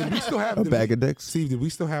smells. Did we still have A bag of dicks. Steve, did we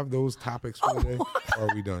still have those topics for today? Or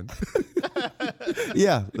are we done?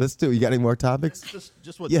 Yeah, let's do it. You got any more topics?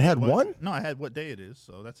 Just what You day had it was. one? No, I had what day it is,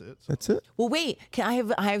 so that's it. So. That's it. Well, wait. Can I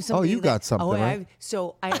have something? you got something, Oh, right?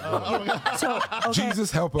 so okay.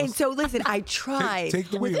 Jesus, help us. And so listen, I tried. Take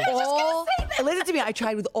the with wheel. all. Listen to me. I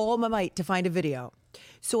tried with all my might to find a video.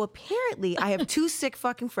 So apparently, I have two sick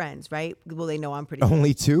fucking friends, right? Well, they know I'm pretty.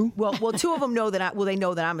 Only two? Well, two of them know that. They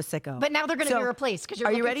know that I'm a sicko. But now they're going to be replaced because you're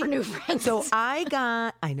are you looking ready? for new friends. So I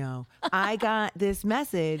got this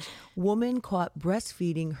message. Woman caught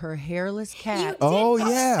breastfeeding her hairless cat. Oh,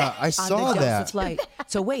 yeah. I on saw the Delta that. flight.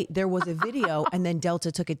 So wait, there was a video, and then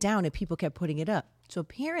Delta took it down, and people kept putting it up. So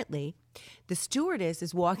apparently, the stewardess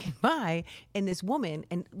is walking by, and this woman,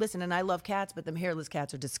 and listen, and I love cats, but them hairless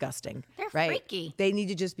cats are disgusting. They're right? freaky. They need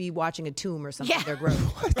to just be watching a tomb or something. Yeah. They're gross.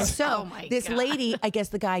 And so Oh my this God. lady, I guess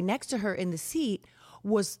the guy next to her in the seat,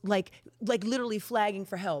 was like literally flagging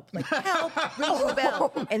for help, like help, ring the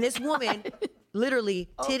bell, and this woman. Literally,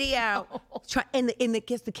 titty out, and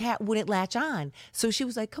the cat wouldn't latch on. So she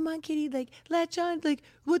was like, "Come on, kitty, like latch on, like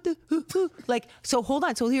what the, like." So hold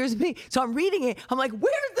on. So here's me. So I'm reading it. I'm like,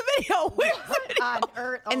 "Where's the video? Where's the video?" On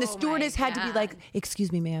earth. And the Oh my stewardess had to be like, God.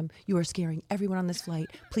 "Excuse me, ma'am, you are scaring everyone on this flight.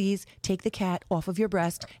 Please take the cat off of your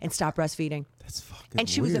breast and stop breastfeeding." That's fucking And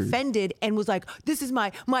she was weird. offended and was like, "This is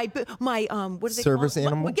my what do they Service call it?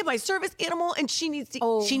 animal? Get my service animal, and she needs to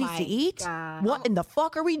Oh she needs my to eat. God. What in the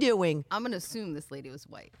fuck are we doing? I'm gonna assume this lady was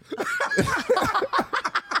white.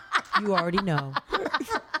 You already know."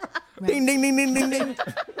 Ding, ding, ding, ding, ding, ding.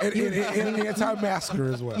 and an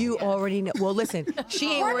anti-masker as well. You already know. Well, listen,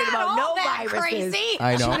 she ain't We're worried not about no all that viruses. crazy.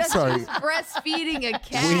 I know. I'm sorry. Breastfeeding a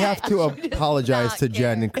cat. We have to apologize to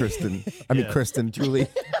Jen and Kristen. Kristen, Julie.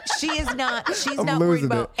 She is not. She's I'm not worried losing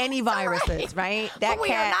about it. any viruses, right? That we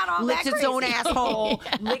are not cat all licks that its own crazy. asshole,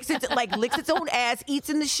 licks its own ass, eats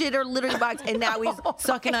in the shitter littering box, and now he's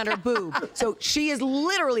sucking on her boob. So she is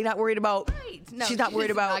literally not worried about. No, she's not she worried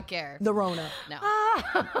does about not care. the Rona. No.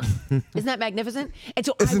 Isn't that magnificent? And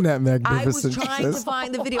so Isn't that I was magnificent, trying to sis?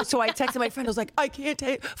 find the video. So I texted my friend. I was like, I can't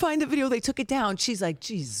find the video. They took it down. She's like,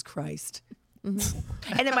 Jesus Christ. Mhm.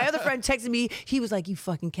 And then my other friend texted me. He was like, "You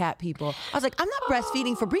fucking cat people." I was like, "I'm not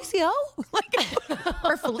breastfeeding Fabricio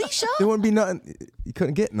or Felicia." There wouldn't be nothing. You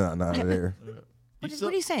couldn't get nothing out of there. What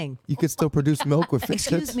are you saying? You could still produce milk with fixed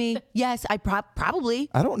Excuse tits. me. Yes, I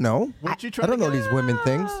probably. I don't know. Wouldn't you try I don't to know get- these women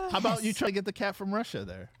things. How about you try to get the cat from Russia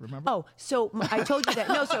there? Remember? Oh, so I told you that.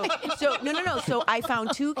 No, no. So I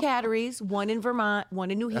found 2 catteries, one in Vermont,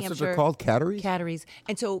 one in New That's Hampshire. what they're called, catteries? Catteries.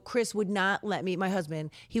 And so Chris would not let me, my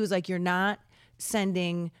husband, he was like, "You're not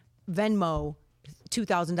sending Venmo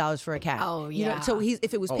 $2,000 for a cat." Oh, You know, yeah. so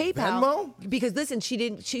if it was Oh, PayPal, Venmo? because listen,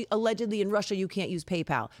 she allegedly in Russia you can't use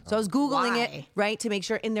PayPal. So I was Googling it, Why? right, to make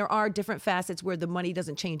sure. And there are different facets where the money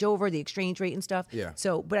doesn't change over, the exchange rate and stuff. Yeah.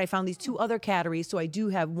 So, but I found these 2 other catteries. So I do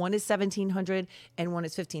have one is $1,700 and one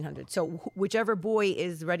is $1,500. So whichever boy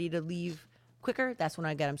is ready to leave quicker, that's when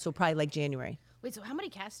I get him. So probably like January. Wait, so how many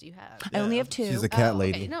cats do you have? I only have 2. She's a cat Oh,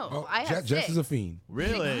 lady. okay. No, Oh, I have Jess 6. is a fiend.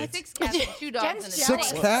 Really? 6 cats and 2 dogs and a 6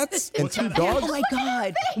 snake. cats and 2 dogs? Oh my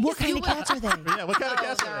God! What kind of cats are they? Yeah, what kind of Oh,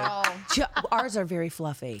 cats they're are all. Ours are very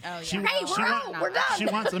fluffy. Oh, She, yeah. Hey, she, we're want- out. We're done. she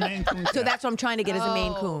wants a Maine Coon So cat. that's what I'm trying to get as a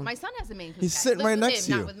Maine Oh, Coon. My son has a Maine Coon. He's cat. sitting Lives right with next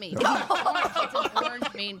him, to you. Not with me. It's an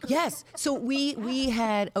orange Maine Coon. Yes. So we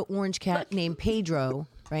had an orange cat named Pedro,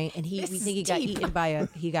 right? And we think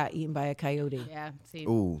he got eaten by a coyote. Yeah. See,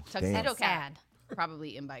 Ooh, tuxedo damn. cat. Sad. Probably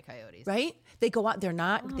eaten by coyotes. Right? They go out.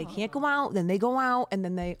 They can't go out. Then they go out, and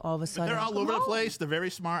then they all of a sudden. They're all over the place. They're very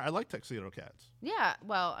smart. I like tuxedo cats. Yeah.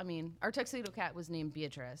 Well, I mean, our tuxedo cat was named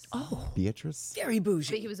Beatrice. Oh, Beatrice? very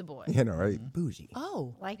bougie. But he was a boy. Yeah, no, right? Bougie.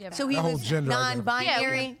 Oh, Like that. so he That whole was gender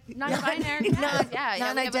non-binary. Non-binary cats. Yeah. We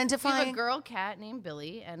have Non-identifying. a girl cat named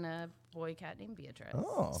Billy and a boy cat named Beatrice.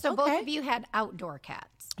 Oh. So both Okay. of you had outdoor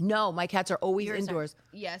cats. No, my cats are always Yours are- indoors.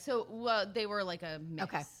 Yeah. So they were like a mix.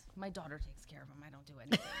 Okay. My daughter takes care of them. I don't do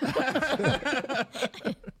anything.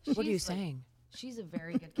 What are you saying? She's a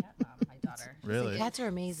very good cat mom, my daughter. Really? Cats are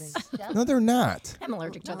amazing. No, they're not. I'm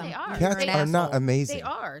allergic to them. They are. Cats an are not asshole. amazing. They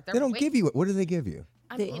are. They don't give you it. What do they give you?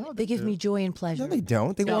 I They, mean, they give me joy and pleasure. No, they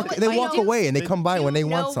don't. They walk. but They I walk know- away and they come by when they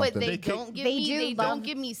want what something. they don't give They me? do They love- don't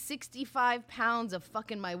give me 65 pounds of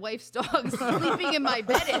fucking my wife's dogs sleeping in my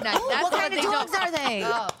bed at night. Oh, That's what kind of they dogs don't. are they?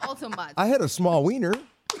 Oh, also mutts. I had a small wiener.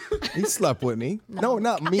 He slept with me. No,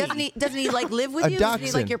 not me. Doesn't he like live with A you? Isn't he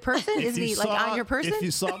like dachshund. your person? If Isn't you he like on your person? If you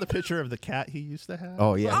saw the picture of the cat he used to have.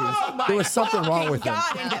 Oh yeah, there was something wrong with him.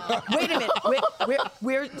 Wait a minute.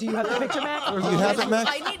 Where do you have the picture, Max? You have it, Max?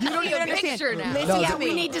 I need to You don't see even a understand. picture now. Listen No, to the- me.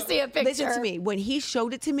 We need to see a picture. Listen to me. When he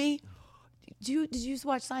showed it to me, did you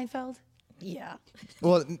watch Seinfeld? Yeah.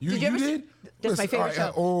 Well, You ever see- did? That's my Listen, favorite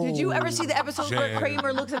show. oh, Did you ever see the episode where Jen.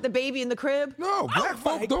 Kramer looks at the baby in the crib? No, black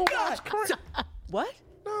folk don't watch So- what?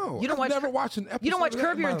 No, You don't I've watch never Cur- watched an episode. You don't watch of that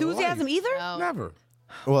Curb in Your my Enthusiasm life. either? Never.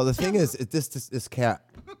 well, the thing is, this cat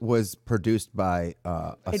was produced by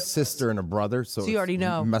a sister and a brother, so you already it's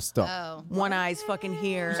know. messed up. Oh. One eye's fucking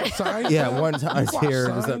here. Seinfeld? Yeah, one time You watch here,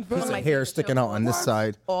 there's a Seinfeld? piece of hair sticking out on this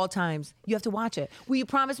side. All times. You have to watch it. Will you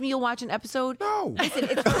promise me you'll watch an episode? No. Listen,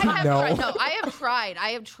 it's I have No. tried. No, I have tried. I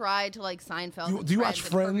have tried to like Seinfeld. and Do you watch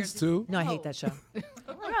and Curb Your Friends too? No, I hate that show.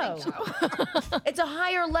 No. It's a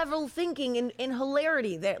higher level thinking and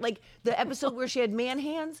hilarity. That like the episode where she had man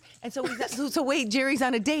hands, and so wait, Jerry's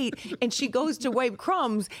on a date and she goes to wipe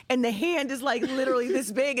crumbs, and the hand is like literally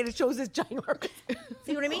this big, and it shows this ginormous.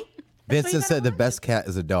 See what I mean? Vincent said the best cat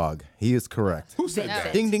is a dog. He is correct. Who said Vincent.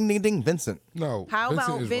 that? Ding, ding, ding, ding, Vincent. No. How about is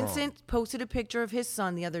wrong. Vincent posted a picture of his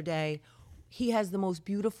son the other day? He has the most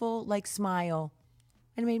beautiful like smile,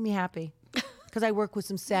 and it made me happy. Because I work with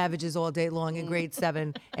some savages all day long in grade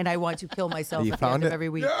 7, and I want to kill myself You at the found end of it? every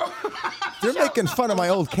week. They're making fun of my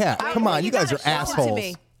old cat. Come on, you guys are gotta show it to assholes.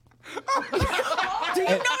 me. Do you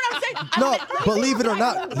know what I'm saying? No, believe it or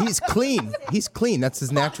not, he's clean. He's clean. That's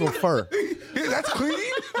his natural fur. Yeah, that's clean.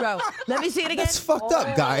 Bro, let me see it again. That's fucked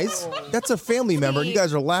up, guys. That's a family member, and you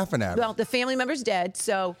guys are laughing at him. Well, the family member's dead,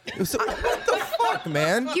 so So, what the fuck,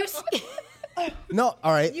 man? You. No,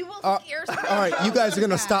 all right. You will all scare someone. right, you guys are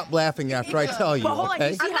gonna stop laughing after I tell you, But hold on, okay?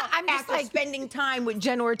 you see how I'm just after spending time with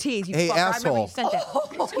Jen Ortiz. You Hey, fucker. I remember you asshole. sent that.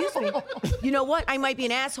 Excuse me. You know what? I might be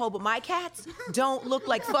an asshole, but my cats don't look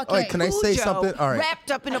like fucking All right, can I say Cujo something? All right.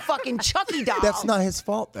 wrapped up in a fucking Chucky doll. That's not his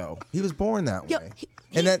fault, though. He was born that Yeah, way.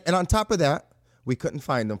 And on top of that, we couldn't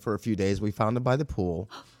find him for a few days. We found him by the pool.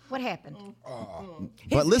 What happened?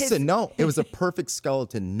 But listen, no, it was a perfect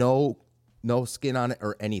skeleton. No skin on it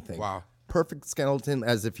or anything. Wow. Perfect skeleton,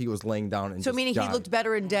 as if he was laying down and So just meaning died. he looked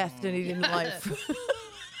better in death than he did in life.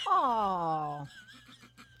 Oh.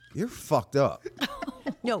 You're fucked up.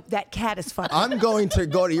 No, that cat is fucked. I'm going to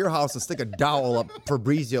go to your house and stick a dowel up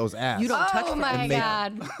Fabrizio's ass. You don't touch Oh my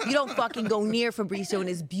God. You don't fucking go near Fabrizio and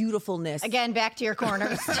his beautifulness. Again, back to your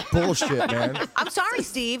corners. Bullshit, man. I'm sorry,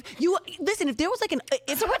 Steve. You listen. If there was like an,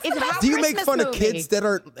 if So what's the best Do you make Christmas fun of movie? kids that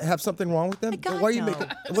have something wrong with them? God, Why are you no. making?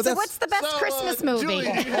 Well, So that's, what's the best Christmas movie? Julie,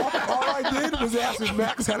 All I did was ask if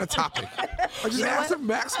Max had a topic. I just asked if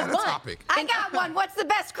Max had a topic. I got one. What's the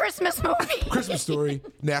best Christmas movie? Christmas Story,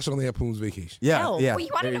 National Lampoon's Vacation. yeah, Elf. yeah. Well, you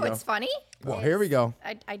want there to you know go. what's funny? Well, here we go.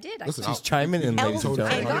 I did. Listen, She's chiming in, ladies and told you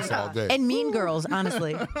gentlemen. this all day. and Mean Girls,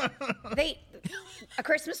 honestly. A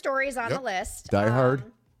Christmas Story is on Yep. the list. Die Hard.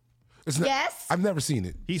 It's not- Yes. I've never seen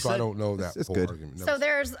it, He so I said- don't know that It's whole good. argument. So Never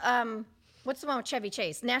there's what's the one with Chevy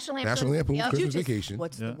Chase? National Lampoon. National Lampoon's Yep. Christmas Vacation.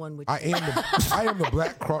 What's the one with? I am the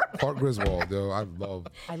Black Clark Griswold, though. I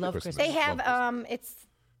love Christmas. They have Love Christmas. it's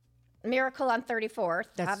Miracle on 34th.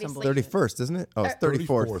 That's obviously. 31st, isn't it? Oh, it's 34th.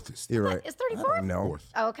 34th. You're right. Is 34th? No. Fourth.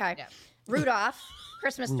 Oh, okay. Rudolph,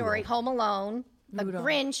 Christmas Story, Home Alone, The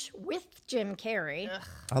Grinch with Jim Carrey,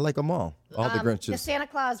 I like them all. All the The Grinches. Santa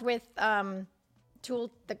Claus with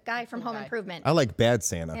Tool, the guy from Home Improvement. I like Bad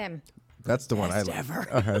Santa. Him. That's the one I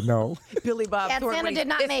like. No. Billy Bob Bad Thornton Santa when did he's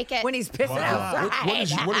not pissed- make it. when he's pissing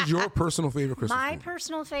outside. What is your personal favorite Christmas My movie?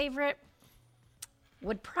 personal favorite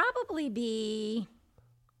would probably be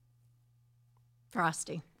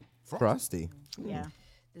Frosty. Frosty. Yeah.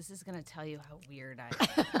 This is gonna tell you how weird I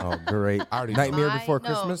am. Oh, great. I already Nightmare My- Before no,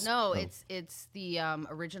 Christmas? No, it's the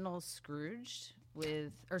original Scrooge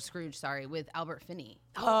with Albert Finney.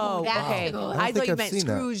 Oh, that's okay. good. I thought think you I've meant seen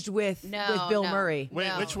that. Scrooged with No, Bill no. Murray. Wait,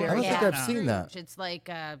 No. which one? I don't is think that I've now? seen that. It's like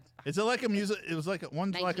Is it like a music? It was like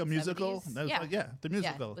one's like a 1970s? musical. That was Yeah. like, the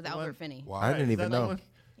musical. with The Albert one- Finney. Wow. I didn't Is even that the know. one?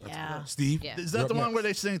 Yeah. Steve? Yeah. Is that you're the up one where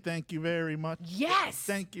next. they sing "Thank you very much"? Yes.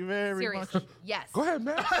 Thank you very Seriously. much. Yes. Go ahead,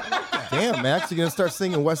 Max. Damn, Max, you going to start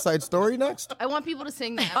singing West Side Story next? I want people to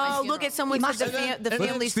sing that. at my Oh, look funeral. at someone said the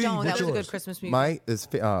Family Steve, Stone. That what's was a good yours? Christmas music. My is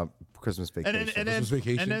Christmas And Vacation. then, and then, Christmas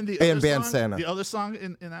Vacation. and then the And other Band song, Santa. The other song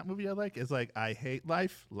in that movie I like is like "I hate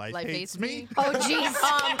life, life hates me." Oh,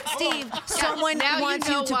 jeez. Steve, someone now you wants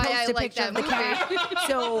know you to why post I a like picture of the that cat.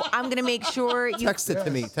 So I'm going to make sure you Text it to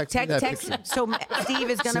me. Text me that text. picture. So Steve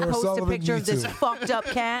is going to Sarah post a Sullivan, picture me of this too. fucked up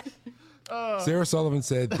cat. Sarah Sullivan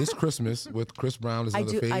said, "This Christmas with Chris Brown is I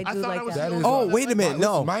another do fave." I thought like I was that. the That only is- Oh, wait a minute.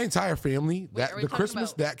 No. My entire family, are that we the talking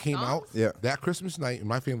Christmas about that came songs? out, Yeah. that Christmas night, and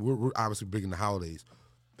my family, we're obviously big in the holidays.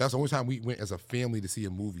 That's the only time we went as a family to see a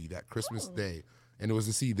movie that Christmas day, and it was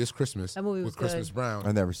to see This Christmas That movie was with Christmas good. Brown.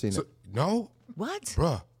 I've never seen it. No, What?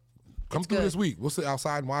 bruh, come through good. this week. We'll sit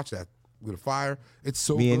outside and watch that with a fire. It's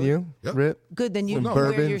so Me good. and you, Yep. Rip? Good, then you With can wear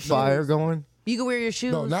bourbon, your shoes. fire going? You can wear your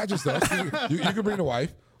shoes. No, not just us. You can bring the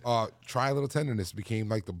wife. Try a Little Tenderness became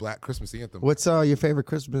like the Black Christmas anthem. What's your favorite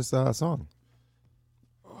Christmas song?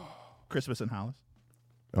 Christmas in Hollis.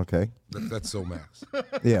 Okay. That's so Max.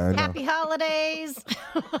 Yeah, I know. Happy holidays.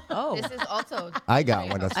 Oh, This is also. I got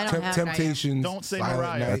one. That's, I don't have Temptations. Don't say Silent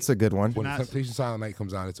Mariah. Night. that's a good one. When Not- Temptation Silent Night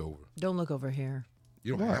comes on, it's over. Don't look over here.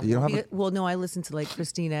 You don't have You don't one. have a, Well, no, I listen to like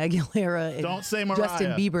Christina Aguilera and Don't say Mariah.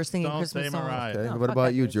 Justin Bieber singing Don't Christmas say songs. Mariah. okay. No, What fuck about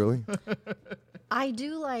that you, bitch. Julie? I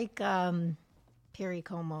do like Perry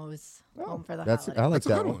Como's Home for the That's Holidays. I like That's a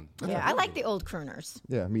that good one. one. That's a Yeah, good I like one. the old crooners.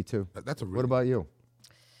 Yeah, me too. That's a really What about you?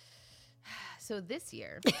 So this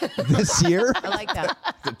year. This year? I like that.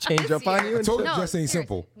 To change up on you? I told and you shit? it just ain't seriously.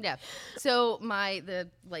 simple. Yeah. So the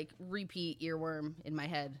repeat earworm in my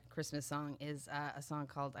head Christmas song is a song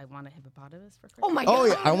called "I Want a Hippopotamus for Christmas." Oh my Oh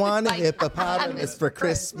god. yeah, I want a Like- hippopotamus for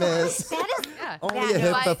Christmas. That is Yeah. Only That a is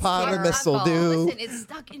hippopotamus will terrible. do. Listen, it's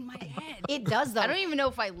stuck in my head. it does though. I don't even know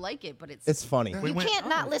if I like it, but it's It's funny. you can't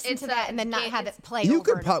not listen It's to that and then not it- have it it's- play You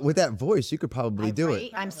over. could with that voice, you could probably do Right?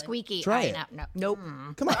 it. I'm squeaky. Try I it. No. Nope.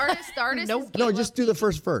 Come on. the artist Nope. is No, Caleb just do the Peavy.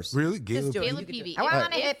 first verse. Really? Caleb? do it. Caleb Peavy. I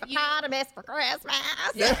want a If you- hippopotamus for Christmas.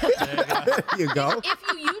 There you go. If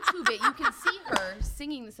you YouTube it, you can see her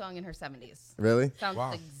singing the song in her 70s. Really? Sounds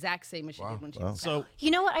Wow. the exact same as she did when she was So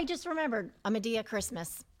You know what? I just remembered a Medea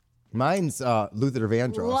Christmas. Mine's Luther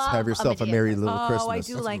Vandross. Love Have yourself a merry little Christmas. Oh, I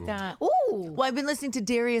do like that. Ooh. Well, I've been listening to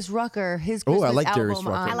Darius Rucker. His Oh, Christmas I like album Darius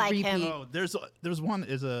Rucker. on I like repeat. him. Oh, there's one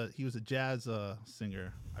he was a jazz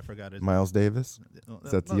singer. I forgot his Miles Davis. No,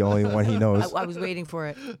 That's the only one he knows. I was waiting for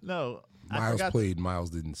it. No, I Miles forgot- played, Miles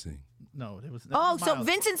didn't sing. No, it was. Oh, so Miles.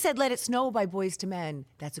 Vincent said "Let It Snow" by Boys to Men.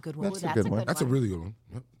 That's a good one. That's a good one. That's a really good one.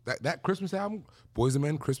 Yep. That Christmas album, Boys and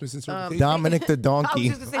Men, Christmas Interpretation. Dominic the I was Donkey.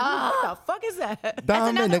 just gonna say, what the fuck is that?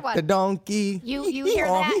 Dominic one. the Donkey. You hear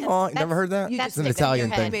that? You never heard that? That It's an sticks in your Italian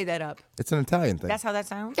head. I thing. made that up. It's an Italian thing. That's how that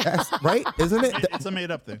sounds. That's right, isn't it? It's a made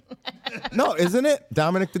up thing. No, isn't it?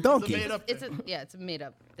 Dominic the Donkey. made up It's a made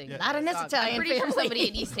up thing. Not in this I'm Italian pretty sure family. somebody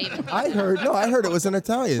in East Haven. I heard it was an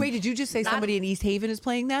Italian. Wait, did you just say somebody in East Haven is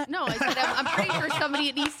playing that? No, I said I'm pretty sure somebody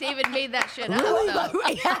in East Haven made that shit up.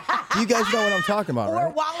 Really? So. You guys know what I'm talking about, Or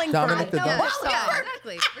right? Wallingford. Dominic the No, Donkey.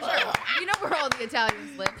 exactly, for sure. You know where all the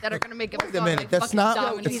Italians live that are gonna make up a Wait a song minute. like That's fucking not.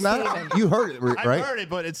 Dominic It's not. You heard it, I right? heard it,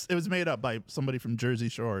 but it was made up by somebody from Jersey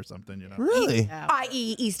Shore or something. You know. Really?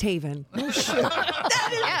 I.e. East Haven.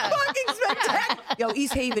 That is fucking spectacular. Yo,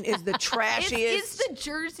 East Haven is the trashiest. It's the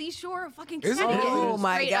Jersey Shore of fucking Is it Connecticut. really? Oh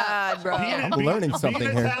my Straight up. God, bro. I'm learning something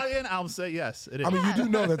Being here. Italian, I'll say yes. It is. I mean, you do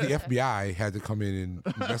know that the FBI had to come in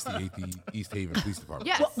and investigate the East Haven Police Department.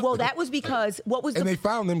 Yes. Well, that was because what was And the they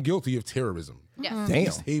found them guilty of terrorism. Yes. Damn.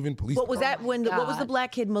 East Haven Police what was that Department. when what was the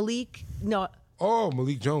black kid Malik? No. Oh,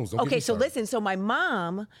 Malik Jones. Don't get Okay, me so started. listen. So my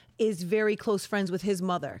mom is very close friends with his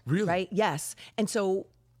mother. Really? Right? Yes. And so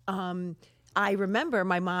I remember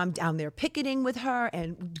my mom down there picketing with her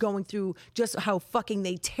and going through just how fucking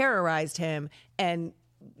they terrorized him. And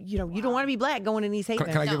you know, you don't want to be black going in East Haven.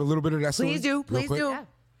 Can I give a little bit of that story? Please do. real Please quick?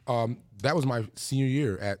 do. That was my senior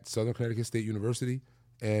year at Southern Connecticut State University,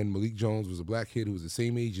 and Malik Jones was a black kid who was the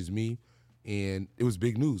same age as me, and it was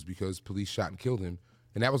big news because police shot and killed him,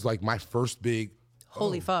 and that was like my first big.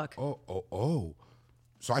 Holy fuck. Oh.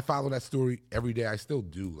 So I follow that story every day. I still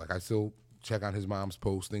do. Like I still check on his mom's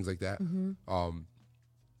posts, things like that.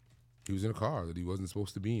 He was in a car that he wasn't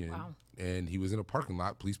supposed to be in, and he was in a parking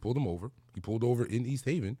lot. Police pulled him over. He pulled over in East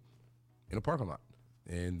Haven, in a parking lot,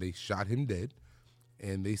 and they shot him dead.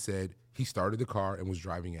 And they said he started the car and was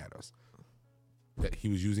driving at us. That he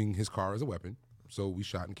was using his car as a weapon, so we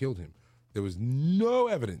shot and killed him. There was no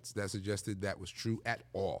evidence that suggested that was true at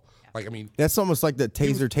all. Like, I mean, That's almost like the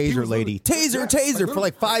taser was lady. Taser for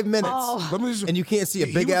like 5 minutes. let me just- And you can't see a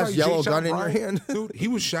he big was ass like yellow Jay gun Sean in your Bryant. hand. Dude, he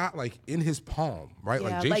was shot like in his palm, right? Yeah,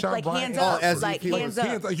 like Jay like- Sean like Bryant. hands up, as like he feels. hands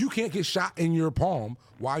up. Like you can't get shot in your palm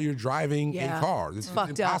while you're driving Yeah. a car. This It's is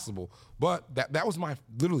fucked up. impossible. But that was my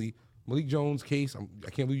literally Malik Jones case. I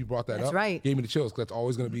can't believe you brought that That's up. right. Gave me the chills because that's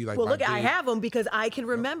always going to be like. Well, my look, I big- have them because I can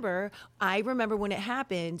remember. I remember when it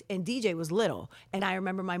happened, and DJ was little, and I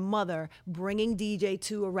remember my mother bringing DJ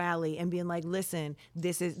to a rally and being like, "Listen,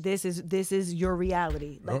 this is your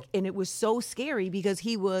reality." Like, and it was so scary because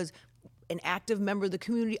he was an active member of the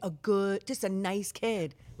community, just a nice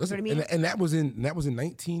kid. Listen, you know what I mean? and that was in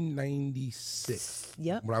 1996.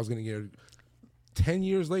 Yep. When I was going to get 10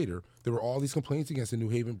 years later, there were all these complaints against the New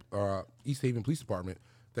Haven, East Haven Police Department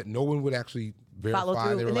that no one would actually verify. Follow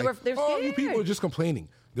through. They were And they like, were- they're "Oh, you scared." people are just complaining."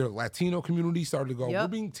 Their Latino community started to go, Yep. "We're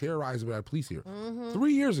being terrorized by our police here."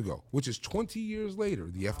 3 years ago, which is 20 years later,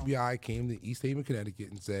 the FBI came to East Haven,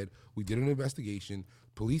 Connecticut, and said, "We did an investigation.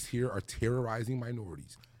 Police here are terrorizing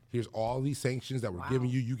minorities. Here's all these sanctions that we're giving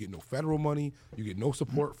you. You get no federal money. You get no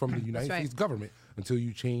support from the United right. States government until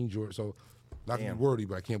you change your." So, not to be wordy,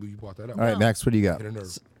 but I can't believe you brought that up. All right, Max, what do you got? Hit a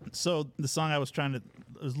nerve. So the song I was trying to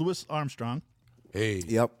it was Louis Armstrong. Hey.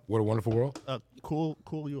 Yep. What a wonderful world. Cool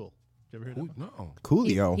Yule. Did you ever hear that? No.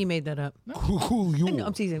 Coolio. He made that up. Cool Yule. No,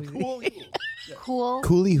 I'm teasing. Cool Yule. Cool.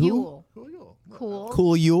 Coolie who? Yule. Cool Yule. Cool.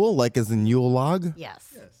 Cool Yule, like as in Yule log?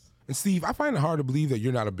 Yes. And Steve, I find it hard to believe that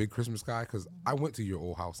you're not a big Christmas guy because I went to your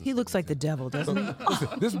old house. He looks like the devil, doesn't he? Listen,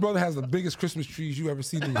 this brother has the biggest Christmas trees you ever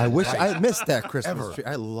seen in your I wish life. I missed that Christmas Ever. tree.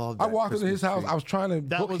 I love that I walked into Christmas his house. tree. I was trying to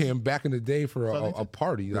book was him back in the day for a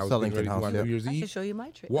party that I was getting Southington ready to do house, on yeah. New Year's I Eve. should show you my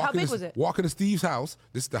tree. Walk How big into- was it? Walk into Steve's house.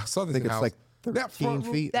 This is the I Southington think it's house. like That 13 front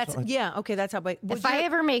room- feet. That's yeah. Okay, that's how big. If I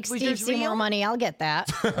ever make Steve Seymour money, I'll get that.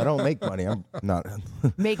 I don't make money. I'm not.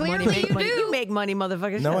 Make money, Clearly make you money. do. You make money,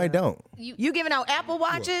 motherfucker. No, Shut I up. don't. You giving out Apple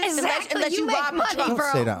Watches Exactly, unless you you make rob money, a truck. bro.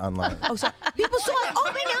 Don't say that online. Oh, sorry. People saw it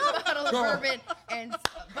open up. Bottle of bourbon and a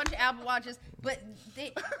bunch of Apple Watches, but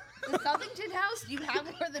the Southington house, do you have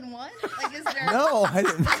more than one? Like, is there? No, I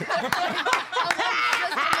didn't.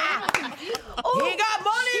 He got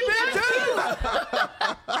money, bitches.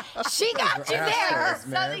 She got you there.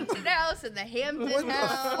 Southington house and the Hampton What the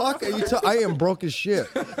house. fuck are you I am broke as shit.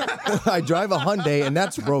 I drive a Hyundai and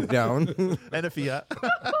that's broke down. And a Fiat.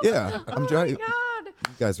 Yeah, I'm driving.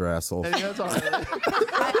 guys are assholes. Hey, that's all right.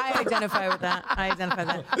 I identify with that.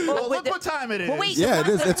 Well, look what time it is. Well, wait, Yeah, it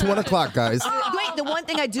is. It's 1 o'clock, guys. Wait, the one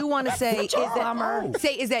thing I do want to say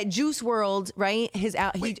is that Juice World, right?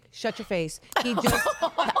 Shut your face. He just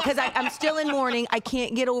because I'm still in mourning. I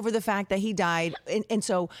can't get over the fact that he died, and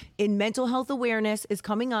so in mental health awareness is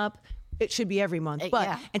coming up. It should be every month,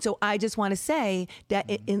 and so I just want to say that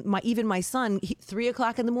even my son, 3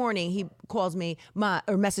 o'clock in the morning, he calls me, Ma,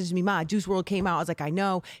 or messages me, Ma, Juice World came out. I was like, I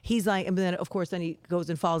know. He's like, and then of course, then he goes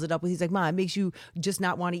and follows it up with, he's like, Ma, it makes you just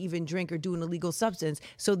not want to even drink or do an illegal substance.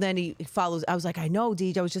 So then he follows. I was like, I know,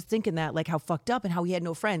 Deej. I was just thinking that, like how fucked up and how he had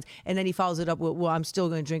no friends. And then he follows it up with, well, I'm still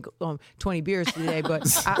going to drink 20 beers today, but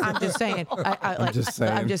I'm just saying.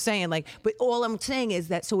 I'm just saying, like, but all I'm saying is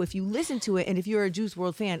that. So if you listen to it, and if you're a Juice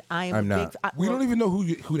World fan, I'm not. We don't even know who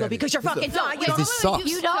that because is. you're fucking dumb.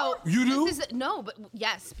 You don't? You do? No, but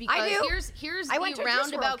yes, because I do. Here's I went the to a Juice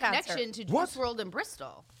roundabout WRLD connection concert. to Juice World in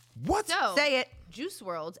Bristol. What? So, say it. Juice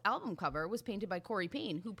WRLD's album cover was painted by Corey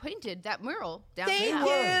Payne, who painted that mural down Thank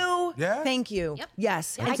there. you. Yeah? Thank you. Yep.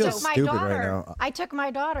 Yes. I feel stupid right now. I took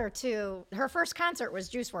my daughter to her first concert was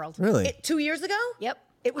Juice WRLD. Really? 2 years ago? Yep.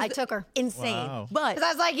 I took her. Insane. Wow. But Because I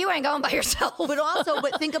was like, you ain't going by yourself.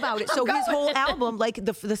 but think about it. So his whole album, like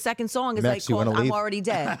the second song is Max, you like called wanna "I'm leave? Already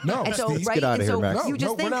Dead." No, and so Steve, right, get outta and so here, Max. you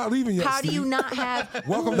just No, think, we're not leaving yet, how do you Steve. not have?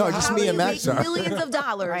 Welcome No, to just how me do and you Max make are. millions of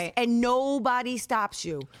dollars Right. and nobody stops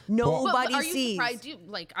you? Well, Nobody are you sees. surprised?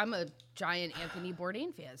 I'm a giant Anthony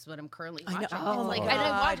Bourdain fan. Is what I'm currently I know. watching. Oh, It's like, my and I'm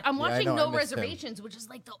Yeah, I watching know, I No missed him. Reservations, which is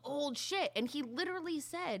like the old shit. And he literally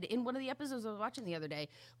said in one of the episodes I was watching the other day,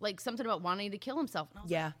 like something about wanting to kill himself. And I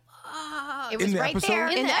was Yeah. It was In the right episode? there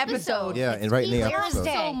in the episode. Yeah, and right in he the talks episode.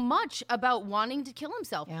 so much about wanting to kill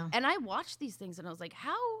himself. Yeah. And I watched these things and I was like,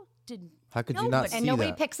 how could you not see And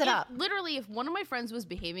nobody that? picks it up. Literally, if one of my friends was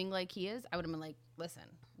behaving like he is, I would have been like, listen,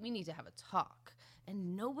 we need to have a talk.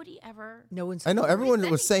 And nobody ever. No one's. I know everyone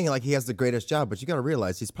was saying like he has the greatest job, but you got to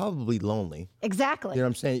realize he's probably lonely. Exactly. You know what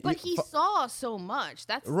I'm saying? But he saw so much.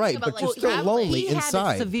 That's the Right, thing about, but you're like, still traveling. lonely He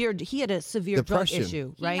inside. had a severe Depression. drug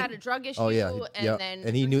issue, He right? had a drug issue, Oh, yeah. and Yeah. then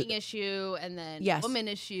And he knew- drinking issue, and then Yes. woman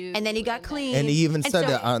issue, And then he got and clean. And he even said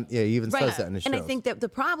so- that on. Yeah, he even Right. says that in the show. And I think that the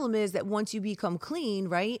problem is that once you become clean,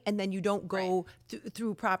 right, and then you don't go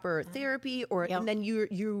through proper therapy, and then you're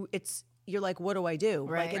like, what do I do?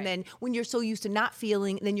 Right. Like, and then when you're so used to not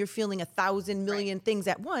feeling, and then you're feeling 1,000 million things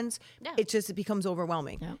at once, it becomes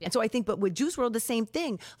overwhelming. And so I think, but with Juice WRLD, the same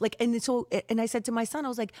thing. Like, and I said to my son, I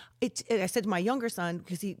was like, I said to my younger son,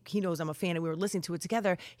 because he knows I'm a fan and we were listening to it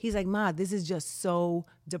together. He's like, Ma, this is just so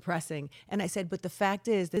depressing. And I said, but the fact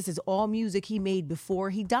is, this is all music he made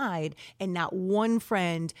before he died, and not one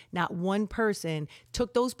friend, not one person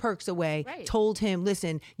took those perks away, told him,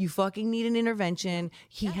 listen, you fucking need an intervention.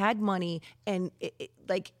 He had money, and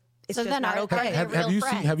it's So just then not are okay. they real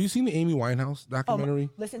friends? Have you seen the Amy Winehouse documentary?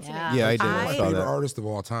 Listen to me. Yeah, I did. I saw Favorite that. artist of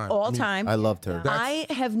all time. All time. I loved her. I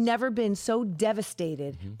have never been so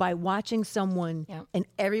devastated by watching someone and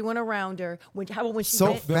everyone around her. When she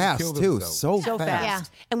So went- fast killed too. themselves. So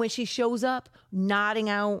fast. Yeah. and when she shows up, nodding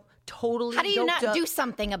out, totally. How do you doped not up. do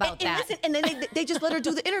something about and that? listen, and then they just let her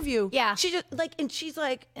do the interview. Yeah. She just and she's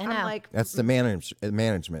like, I I'm know. like, That's the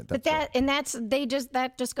management. But That's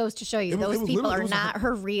that just goes to show you It was- those it was people literally- are it was not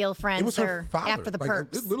her real It friends was her or father. after the Like,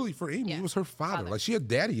 perks. it literally for Amy, it was her father. Like she had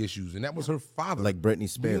daddy issues, and that was her father. Like Britney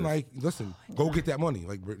Spears. Being like, listen, go get that money,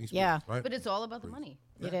 like Britney Spears. Yeah. Right? But it's all about the money.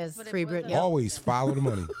 It is. But it Free wasn't- Britney. Always follow the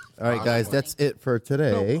money. All right, guys, that's it for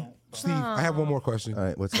today. Steve, I have one more question. All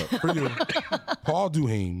right, what's up? For you. Paul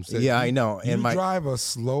Duhame said, Yeah, I know. You And my drive a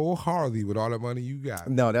slow Harley with all the money you got.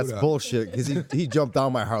 no, that's What up? bullshit. Because he jumped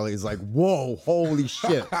on my Harley. He's like, whoa, holy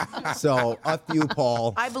shit. So up you,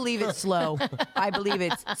 Paul. I believe it's slow. I believe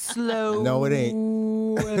it's slow. No, it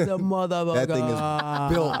ain't. As a motherfucker. That thing is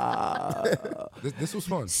built. This was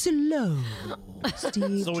fun. Slow.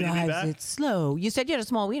 Steve So will you be back? drives it slow. You said you had a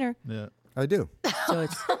small wiener, Yeah. I do. so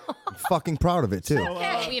it's I'm fucking proud of it too.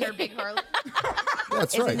 Wiener Big Harley.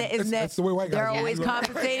 That's right. That's the way white guys They're do it. always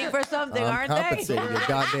compensating for something, I'm aren't compensating. they? You're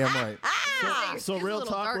goddamn right. So It's a real little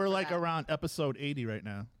talk, dark we're for like that. around episode 80 right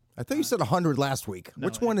now. I thought you said 100 last week.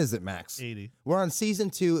 Which one is it, Max? 80. We're on season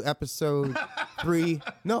 2, episode 3.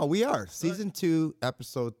 No, we are. Season 2,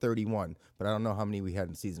 episode 31. But I don't know how many we had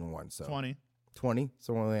in season 1. So 20. 20.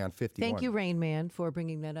 So we're only on 51. Thank you, Rain Man, for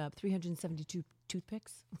bringing that up. 372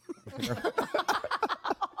 toothpicks.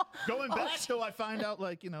 Going back till I find out,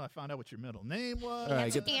 I found out what your middle name was. All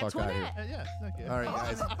right, get the fuck out of here. Yeah, thank you. All right,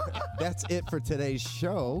 guys. That's it for today's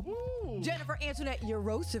show. Jennifer Antoinette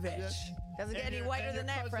Yarosevich. Doesn't get any And whiter your than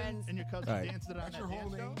that, cousin- friends. And your cousin All right. danced it on That's that your whole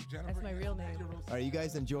dance name, show? Jennifer. That's my real name. All right, you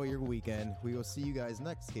guys enjoy your weekend. We will see you guys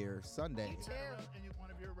next here Sunday. And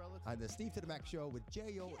one of your on the Steve to the Max show with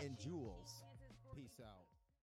J.O. and Jules.